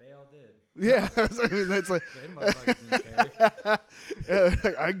 well, They all did. yeah. I mean, that's like Them motherfuckers didn't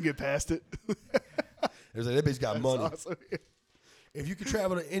care. I can get past it. There's like, that bitch got That's money. awesome. If you could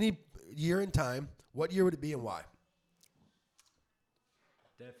travel to any year in time, what year would it be and why?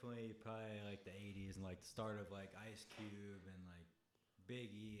 Definitely, probably like the '80s and like the start of like Ice Cube and like Big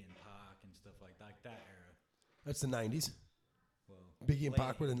E and Pac and stuff like that era. That's the 90s. Well, Biggie and late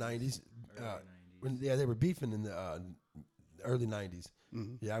Pac were the 90s. early When, 90s. yeah, they were beefing in the early 90s.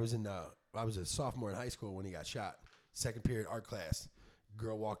 Mhm. Yeah, I was a sophomore in high school when he got shot. Second period art class.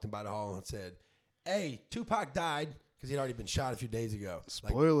 Girl walked in by the hall and said, "Hey, Tupac died," because he'd already been shot a few days ago.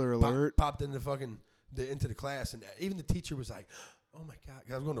 Spoiler alert. Popped into into the class, and even the teacher was like, "Oh my god!"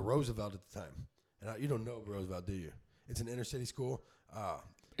 'Cause I was going to Roosevelt at the time, and you don't know Roosevelt, do you? It's an inner city school.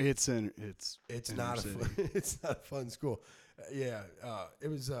 It's It's not a inner fun, city. it's not a fun school. It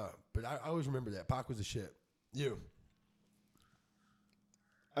was. But I always remember that Pac was a shit. You.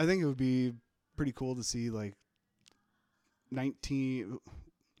 I think it would be pretty cool to see like 19.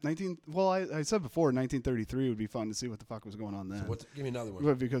 Well, I said before 1933 would be fun to see what the fuck was going on then. So give me another one.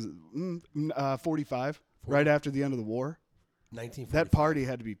 But because 45, right after the end of the war, 1945. that party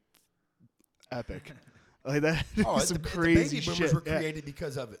had to be epic. Like that, some the crazy baby boomers shit. were Yeah. created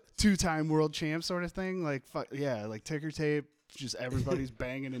because of it. 2-time world champ sort of thing. Like like ticker tape. Just everybody's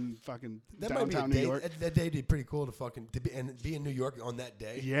banging in fucking That might be a downtown New day. York. That day would be pretty cool to be in New York on that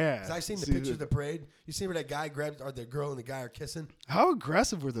day. Yeah. 'Cause I seen the See, pictures of the parade. You seen where that guy grabbed, or the girl and the guy are kissing? How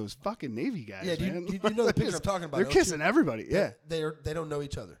aggressive were those fucking Navy guys? Yeah, man? you know the picture I'm talking about. They're don't you? kissing everybody. Yeah. They don't know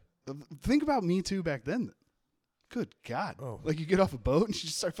each other. Think about Me Too back then. Good God. Oh. Like you get off a boat and you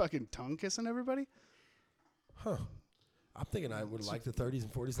just start fucking tongue kissing everybody? Huh. I'm thinking I would like the 30s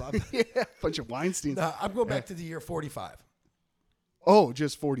and 40s live. Yeah. Bunch of Weinsteins. Nah, I'm going back to the year 45. Oh,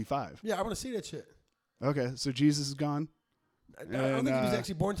 just 45. Yeah, I want to see that shit. Okay. So Jesus is gone. I don't think he was And,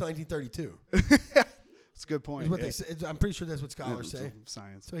 actually born until 1932. That's a good point. Is what Yeah. they say. I'm pretty sure that's what scholars Yeah, say. it's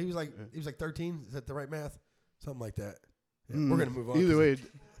science. So he was like 13. Is that the right math? Something like that. Yeah, we're gonna move on. Either way,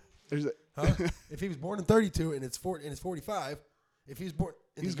 there's a, Huh? If he was born in 32 and it's 45, if he was born,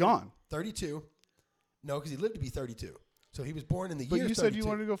 in he's the year gone. 32. No, because he lived to be 32. So he was born in the But year. you 32. said you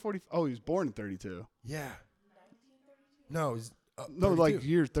wanted to go 40. Oh, he was born in 32. Yeah. No, he's No, 32. like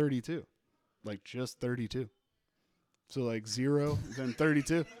year 32. Like just 32. So like 0, then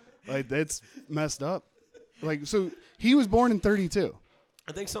 32. Like that's messed up. Like so he was born in 32.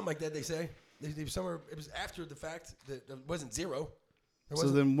 I think something like that. They say they somewhere. It was after the fact that it wasn't 0. There So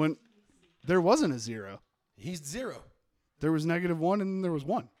wasn't, then when there wasn't a 0, he's 0. there was -1 and then there was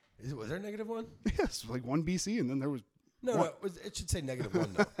 1. Was there a -1? Yes, like 1 BC and then there was No, it should say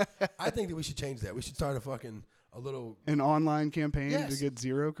 -1 though. I think that we should change that. We should start a little. an online campaign Yes. to get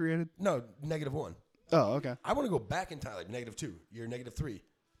 0 created. No, -1. Oh, okay. I want to go back in time, like -2. You're -3.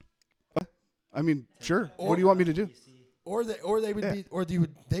 I mean, sure. Or- What do you want me to do? Or they would Yeah. be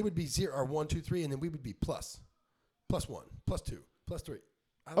they would be 0 or 1, 2, 3, and then we would be +1, +2, +3.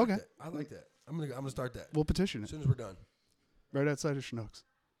 I like Okay. that. I like that. I'm gonna start that We'll petition as it soon as we're done. right outside of Schnucks.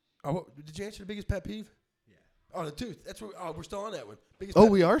 Did you answer the biggest pet peeve? Yeah. Oh, the tooth. That's what. Oh, we're still on that one. Biggest Oh,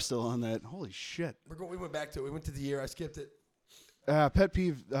 pet we peeve. are still on that. Holy shit. We went back to it. We went to the year. I skipped it. Pet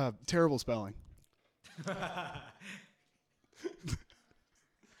peeve, terrible spelling.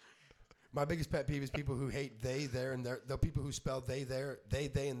 My biggest pet peeve is people who hate they, their, and their. The people who spell they, their, they,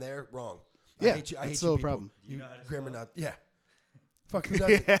 and their wrong. Yeah, I hate you. I that's hate still you a people. problem. You know how to grammar spell? not. Yeah. Fuck. Who does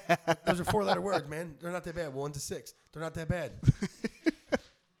it? Those are 4-letter words, man. They're not that bad. 1 to 6. They're not that bad.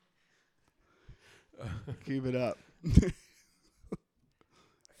 Keep it up.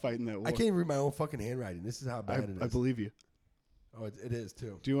 Fighting that war. I can't even read my own fucking handwriting. This is how bad it is. I believe you. Oh, it is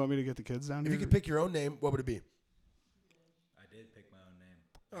too. Do you want me to get the kids down If here? you could pick your own name, what would it be? I did pick my own name.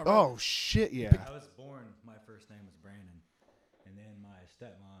 All right. Oh, shit, yeah. I was born, my first name was Brandon. And then my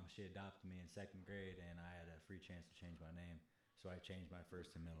stepmom, she adopted me in 2nd grade, and I had a free chance to change my name. So I changed my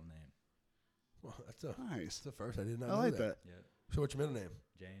first and middle name. Well, that's Nice. the first. I did not I know like that. that. Yep. So what's your middle name?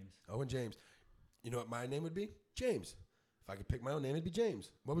 James. Owen James. You know what my name would be? James. If I could pick my own name, it'd be James.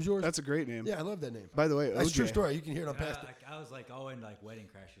 What was yours? That's a great name. Yeah, I love that name. By the way, That's a true OJ. story. You can hear it on past. I was like Owen, like Wedding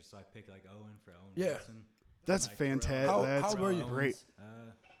Crashers, so I picked like Owen for Owen Yeah. Wilson. That's Like, fantastic. How That's old were you? great.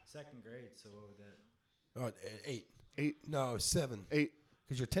 2nd grade, so what would that? Oh, 8. 8. No, 7. 8.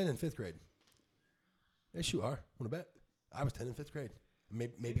 Because you're 10 in 5th grade. Yes, you are. Want to bet? I was 10 in 5th grade.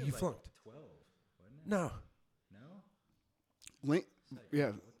 Maybe it was you like flunked. 12, wasn't it? No. No? Link. It's like, Yeah.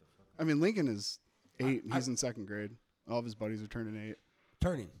 what the fuck? I mean, Lincoln is 8. I- He's in 2nd grade. All of his buddies are turning 8.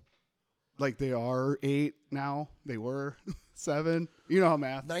 Turning. Like they are 8 now. They were 7. You know how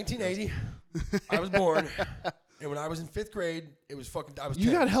math. 1980. I was born. And when I was in 5th grade, it was fucking. I was 10.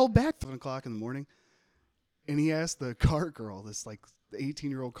 You got held back 7 o'clock in the morning, and he asked the cart girl, this like the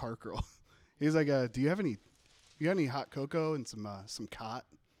 18-year-old cart girl. He was like, "Do you got any hot cocoa and some cot?"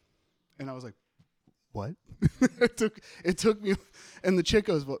 And I was like, "What?" it took me, and the chick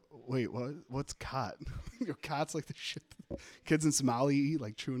goes, "Wait, what? What's cot? Your cot's like the shit that kids in Somalia eat,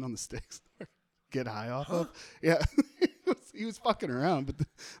 like chewing on the sticks, get high off of." Yeah, he was fucking around, but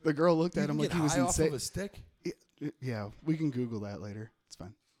the girl looked You at him can like get he was high off insane. of a stick? Yeah, we can Google that later. It's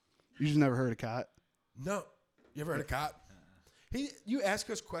fine. You just never heard of cot? No. You ever heard of cot? You ask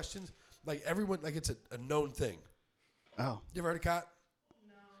us questions like everyone, like it's a known thing. Oh. You ever heard of cot?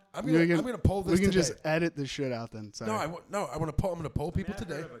 No. We can- I'm gonna poll this We can today. just edit this shit out then. Sorry. I want to poll. I'm gonna poll people I mean, I've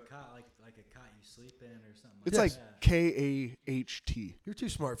today. heard of a cot, like a cot you sleep in or something. It's like like that. KAHT. You're too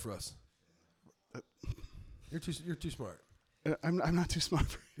smart for us. You're too smart. I'm not too smart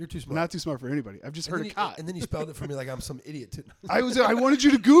for. You're too I'm smart. not too smart for anybody. I've just And heard then of cot. And then you spelled it for me like I'm some idiot. Too. I wanted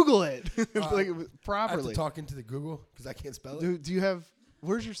you to Google it like I have to properly. talk into the Google because I can't spell it. Do you have?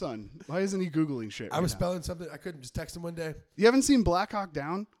 Where's your son? Why isn't he Googling shit? I right was now? spelling something. I couldn't just text him one day. You haven't seen Black Hawk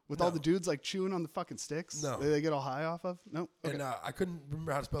Down with all No. the dudes like chewing on the fucking sticks? No. They get all high off of? No. Okay. And I couldn't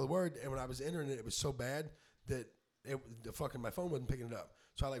remember how to spell the word. And when I was entering it, it was so bad that my phone wasn't picking it up.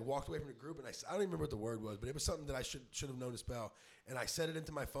 So I like walked away from the group and I don't even remember what the word was, but it was something that I should have known to spell. And I said it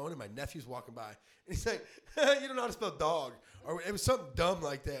into my phone and my nephew's walking by and he's like, "You don't know how to spell dog," or it was something dumb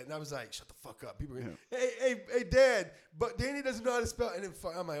like that. And I was like, "Shut the fuck up!" People were going, "Hey, Dad!" But Danny doesn't know how to spell. And then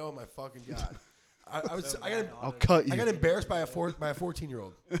I'm like, "Oh my fucking god!" I'll cut you. I got embarrassed by a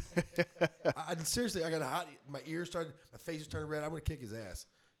 14-year-old. Seriously, I got hot. My ears started. My face was turning red. I'm gonna kick his ass.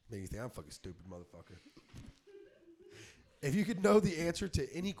 Make you think I'm fucking stupid, motherfucker. If you could know the answer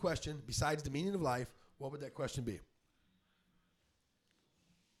to any question besides the meaning of life, what would that question be?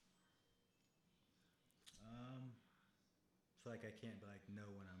 It's like I can't like know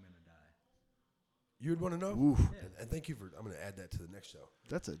when I'm gonna die. You would want to know? Oof. And thank you for. I'm going to add that to the next show.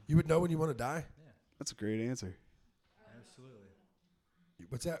 That's You would know when you want to die? Yeah, a great answer. absolutely.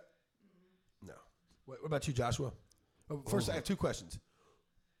 What's that? No. What about you, Joshua? Oh, first, I have 2 questions.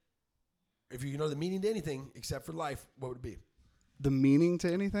 If you know the meaning to anything except for life, what would it be? The meaning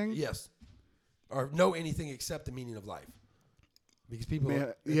to anything? Yes. Or know anything except the meaning of life. Because people,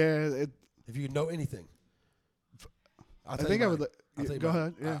 Man, if you could know anything. I think I would. I'll tell you Go mine.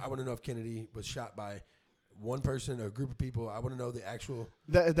 ahead. Yeah. I want to know if Kennedy was shot by one person or a group of people. I want to know the actual.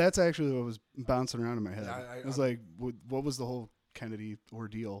 That's actually what was bouncing around in my head. Yeah, it was like, what was the whole Kennedy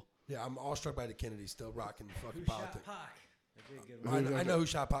ordeal? Yeah, I'm all struck by the Kennedy still rocking the fucking Who politics. shot Pac? That'd be a good one. I know who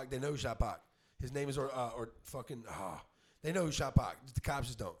shot Pac. They know who shot Pac. His name is or fucking. They know who shot Pac. The cops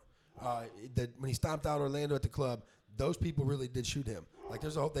just don't. When he stomped out Orlando at the club, those people really did shoot him. Like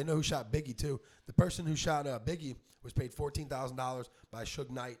they know who shot Biggie too. The person who shot Biggie was paid $14,000 by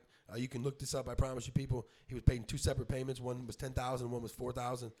Suge Knight. You can look this up. I promise you, people. He was paid in 2 separate payments. One was $10,000. One was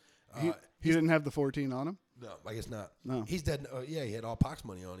 $4,000. He didn't have the 14 on him. No, I guess not. No. He's dead. Yeah, he had all Pac's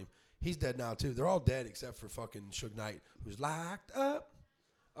money on him. He's dead now too. They're all dead except for fucking Suge Knight, who's locked up.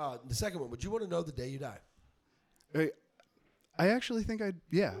 The second one. Would you want to know the day you die? I actually think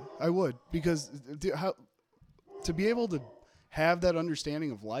I would, because to be able to have that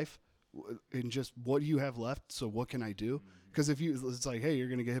understanding of life and just what you have left. So what can I do? Because it's like, hey, you're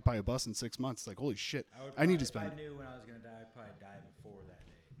gonna get hit by a bus in 6 months. It's like, holy shit, I need to spend. If I knew when I was gonna die, I'd probably die before that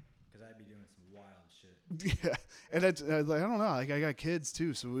day, because I'd be doing some wild shit. Yeah, and that's like, I don't know. Like, I got kids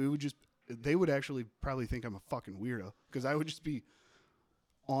too, so they would actually probably think I'm a fucking weirdo, because I would just be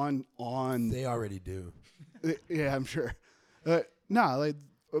on. They already do. Yeah, I'm sure. Like,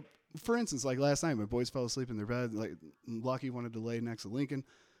 for instance, like last night, my boys fell asleep in their bed. Like, Lucky wanted to lay next to Lincoln,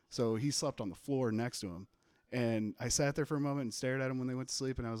 so he slept on the floor next to him. And I sat there for a moment and stared at him when they went to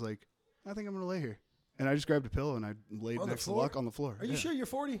sleep, and I was like, I think I'm going to lay here. And I just grabbed a pillow and I laid next to Luck on the floor. Are you sure you're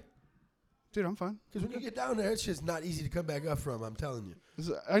 40? Dude, I'm fine. Because when you get down there, it's just not easy to come back up from, I'm telling you.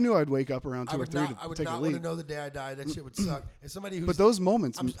 I knew I'd wake up around 2 or 3 to take a leak. I would not want to know the day I die. That shit would suck. As somebody who's, but those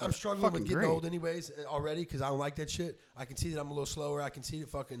moments, I'm struggling with getting great. old anyways already, because I don't like that shit. I can see that I'm a little slower. I can see that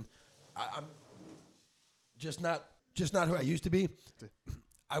fucking, I'm just not who I used to be.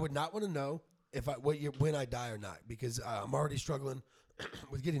 I would not want to know when I die or not, because I'm already struggling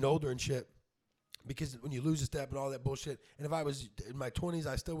with getting older and shit. Because when you lose a step and all that bullshit, and if I was in my 20s,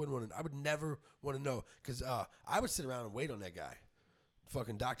 I still wouldn't want to. I would never want to know, because I would sit around and wait on that guy,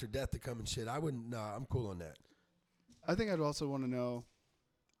 fucking Dr. Death, to come and shit. I wouldn't. No, I'm cool on that. I think I'd also want to know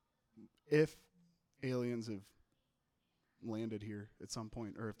if aliens have landed here at some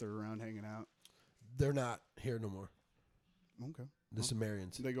point, or if they're around hanging out. They're not here no more. Okay. The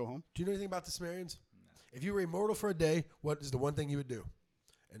Sumerians. Did they go home? Do you know anything about the Sumerians? No. If you were immortal for a day, what is the one thing you would do?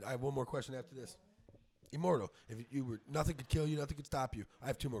 And I have one more question after this. Immortal. If you were, nothing could kill you, nothing could stop you. I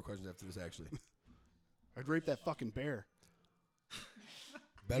have 2 more questions after this, actually. I'd rape that fucking bear.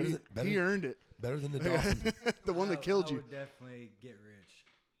 He earned it. Better than the dolphin. The one that killed you. I would definitely get rich.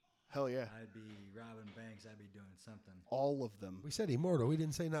 Hell yeah. I'd be robbing banks. I'd be doing something. All of them. We said immortal. We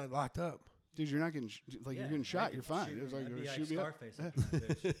didn't say not locked up. Dude, you're not getting you're getting shot. You're fine. It was like, I'd be shoot like me up. Scarface up in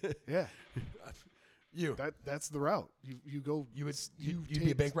that bitch. Yeah. That's the route. You go. You'd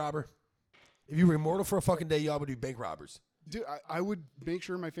be a bank robber. If you were immortal for a fucking day, y'all would be bank robbers. Dude, I would make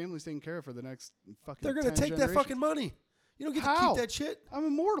sure my family's taken care of for the next fucking. They're gonna take that fucking money. You don't get to keep that shit. I'm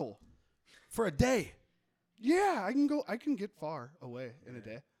immortal for a day. Yeah, I can go. I can get far away in a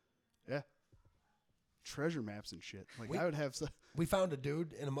day. Yeah. Treasure maps and shit. Like, I would have. We found a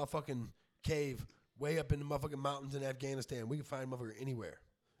dude in a motherfucking cave way up in the motherfucking mountains in Afghanistan. We can find a motherfucker anywhere.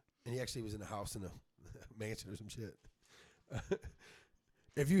 And he actually was in a house in a mansion or some shit.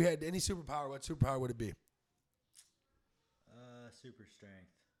 If you had any superpower, what superpower would it be? Super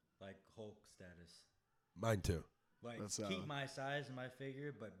strength, like Hulk status. Mine too. Like, keep my size and my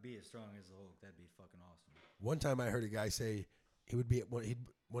figure, but be as strong as the Hulk. That'd be fucking awesome. One time I heard a guy say he'd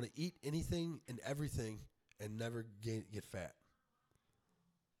want to eat anything and everything and never get fat.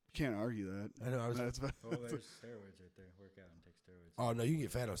 Can't argue that. I know. There's steroids right there. Work out and take steroids. Oh no, you can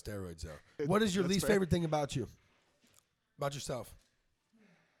get fat on steroids though. What is your least favorite thing about you? About yourself?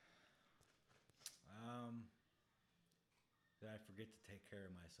 That I forget to take care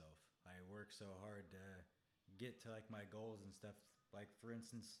of myself. I work so hard to get to like my goals and stuff. Like, for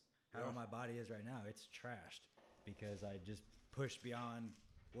instance, how my body is right now, it's trashed because I just pushed beyond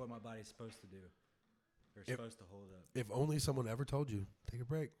what my body's supposed to do or supposed to hold up. If only someone ever told you, take a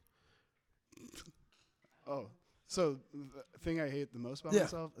break. Oh, so the thing I hate the most about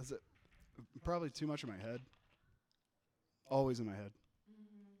myself is that probably too much in my head. Always in my head.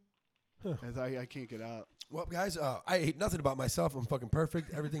 Huh. I can't get out. Well, guys, I hate nothing about myself. I'm fucking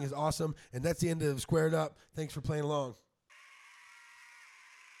perfect. Everything is awesome. And that's the end of Squared Up. Thanks for playing along.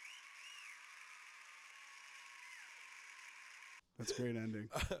 That's a great ending.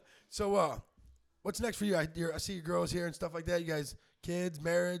 So, what's next for you? I see your girls here and stuff like that. You guys, kids,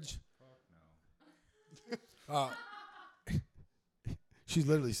 marriage? Fuck no. She's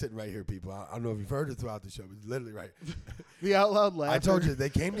literally sitting right here, people. I don't know if you've heard her throughout the show, but literally right. The out loud laughter. I told you, they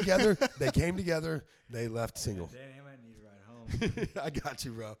came together. They left single. Damn, I need to ride home. I got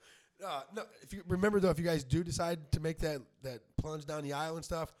you, bro. No, if you remember though, if you guys do decide to make that plunge down the aisle and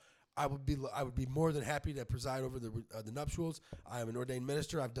stuff, I would be more than happy to preside over the nuptials. I am an ordained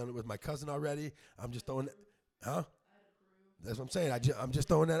minister. I've done it with my cousin already. I'm just throwing, huh? That's what I'm saying. I'm just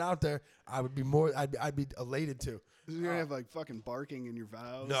throwing that out there. I'd be elated to. You're gonna have like fucking barking in your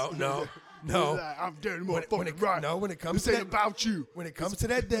vows. No. I'm dead, motherfucking right. No, when it comes this to ain't about you. When it comes to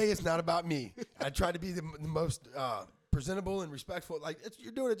that day, it's not about me. I try to be the most presentable and respectful. Like,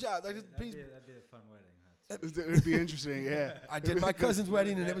 you're doing a job. Like, that'd be a fun wedding. It'd be interesting. Yeah. I did my cousin's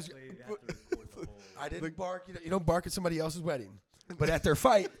wedding, and it was. I didn't bark. You don't bark at somebody else's wedding, but at their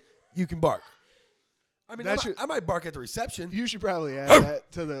fight, you can bark. I mean, That I might bark at the reception. You should probably add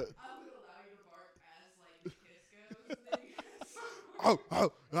that to the. I'm gonna allow you to bark as like the kiss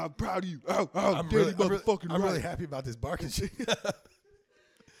goes. I'm proud of you. I'm really happy about this barking shit.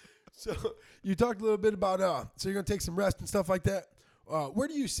 So you talked a little bit about so you're gonna take some rest and stuff like that. Where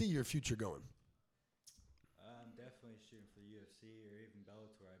do you see your future going? I'm definitely shooting for UFC or even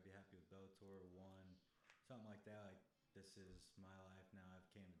Bellator. I'd be happy with Bellator 1, something like that. Like, this is my life now. I've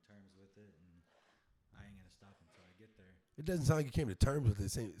came to terms with it, and I ain't gonna stop until I get there. It doesn't sound like you came to terms with it.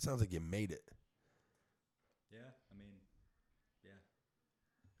 It sounds like you made it. Yeah, I mean, yeah.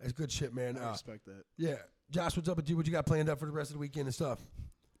 That's good shit, man. I respect that. Yeah, Josh, what's up with you? What you got planned up for the rest of the weekend and stuff?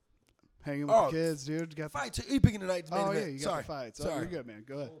 Hanging with the kids, dude. Got fights. You picking tonight's main yeah, event. you got Sorry. the fights. Sorry. You're good, man.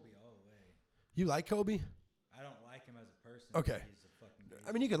 Go ahead. Kobe all the way. You like Kobe? I don't like him as a person. Okay. He's a fucking dude.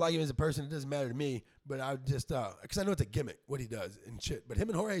 I mean, you could like him as a person. It doesn't matter to me. But I just because I know it's a gimmick what he does and shit. But him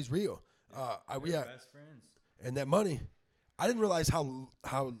and Jorge's real. They're best friends. And that money, I didn't realize how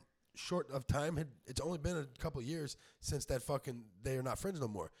short of time it's only been a couple of years since that fucking they are not friends no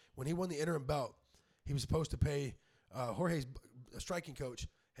more. When he won the interim belt, he was supposed to pay Jorge's striking coach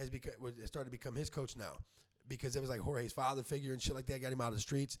has started to become his coach now because it was like Jorge's father figure and shit like that got him out of the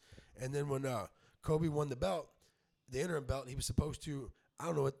streets. And then when Kobe won the belt, the interim belt, he was supposed to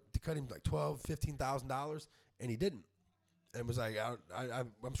to cut him like $12,000-$15,000, and he didn't. And was like,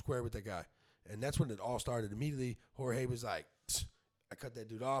 I'm square with that guy. And that's when it all started. Immediately, Jorge was like, I cut that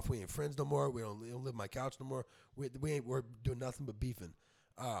dude off. We ain't friends no more. We don't live on my couch no more. We're doing nothing but beefing.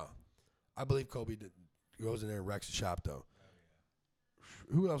 I believe Kobe goes in there and wrecks the shop, though.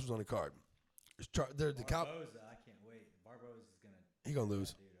 Who else was on the card? Barboza, I can't wait. Barboza's He gonna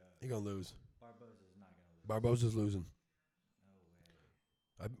lose. He gonna lose. Barboza's not gonna lose. Barboza's losing.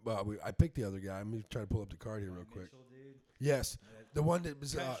 No way. I picked the other guy. I'm trying to pull up the card here real quick. Mitchell, dude. Yes, the one that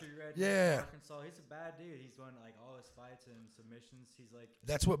was. Country Red Yeah. Arkansas. He's a bad dude. He's won like all his fights and submissions. He's like.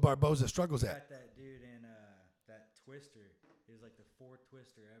 That's what Barboza struggles at. Got that dude in that Twister. He was like the 4th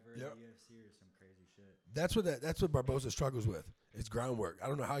Twister ever Yep. in the UFC or some crazy shit. That's what Barboza struggles with. It's groundwork. I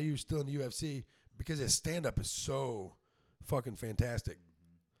don't know how you're still in the UFC because his stand up is so fucking fantastic.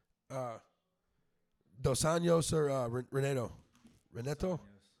 Dos Anjos or Reneto?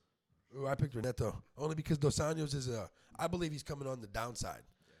 Ooh, I picked Reneto only because Dos Anjos is I believe he's coming on the downside.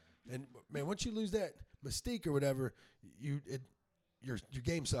 Yeah. And man, once you lose that mystique or whatever, your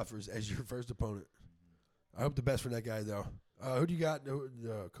game suffers as your first opponent. I hope the best for that guy though. Who do you got?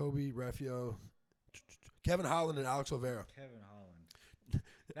 Kobe, Rafael, Kevin Holland, and Alex Oliveira. Kevin Holland.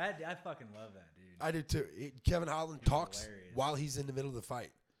 I fucking love that dude. I do too. Kevin Holland talks hilarious. while he's in the middle of the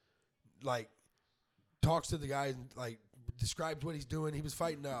fight. Like, talks to the guy and, like, describes what he's doing. He was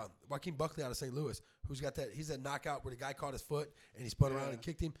fighting Joaquin Buckley out of St. Louis, who's got he's that knockout where the guy caught his foot and he spun around and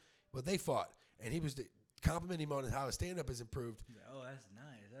kicked him. Well, they fought, and he was complimenting him on how his stand-up has improved. Oh, that's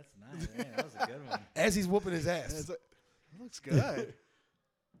nice. That's nice. Man, that was a good one. As he's whooping his ass. It looks good.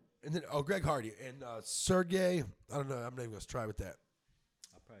 And then, Greg Hardy and Sergey. I don't know. I'm not even going to try with that.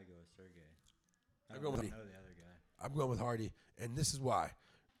 I'll probably go with Sergey. I I'm don't going with know the other guy. I'm going with Hardy, and this is why.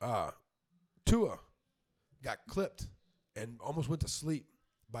 Tua got clipped and almost went to sleep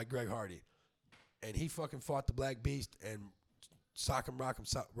by Greg Hardy, and he fucking fought the Black Beast and sock him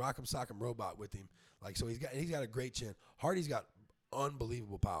robot with him. Like, so he's got a great chin. Hardy's got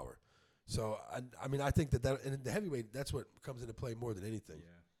unbelievable power. So I mean I think that in the heavyweight that's what comes into play more than anything.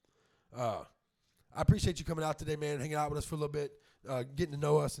 Yeah. I appreciate you coming out today, man, hanging out with us for a little bit, getting to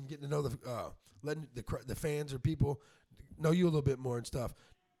know us and getting to know letting the fans or people know you a little bit more and stuff.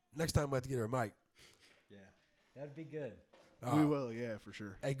 Next time we have to get her a mic. Yeah, that'd be good. We will, yeah, for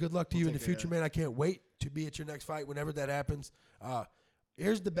sure. Hey, good luck to you in the future, man. I can't wait to be at your next fight whenever that happens.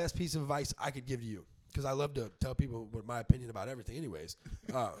 Here's the best piece of advice I could give to you because I love to tell people what my opinion about everything anyways.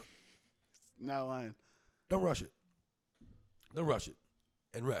 Not lying. Don't rush it. Don't rush it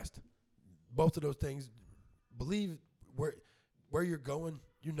and rest. Both of those things, believe where you're going,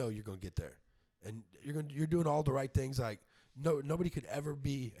 you know you're going to get there. And you're doing all the right things. Like nobody could ever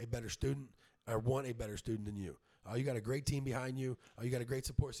be a better student or want a better student than you. You got a great team behind you. You got a great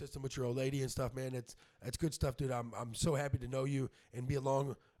support system with your old lady and stuff, man. That's good stuff, dude. I'm so happy to know you and be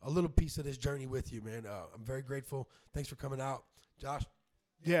along a little piece of this journey with you, man. I'm very grateful. Thanks for coming out, Josh.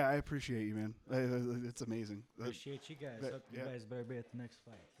 Yeah, I appreciate you, man. It's amazing. Appreciate you guys. Hope you guys better be at the next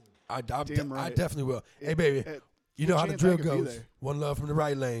fight too. I definitely will. Hey, baby, you know how the drill goes. One love from the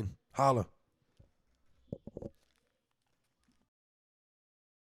right lane. Holla.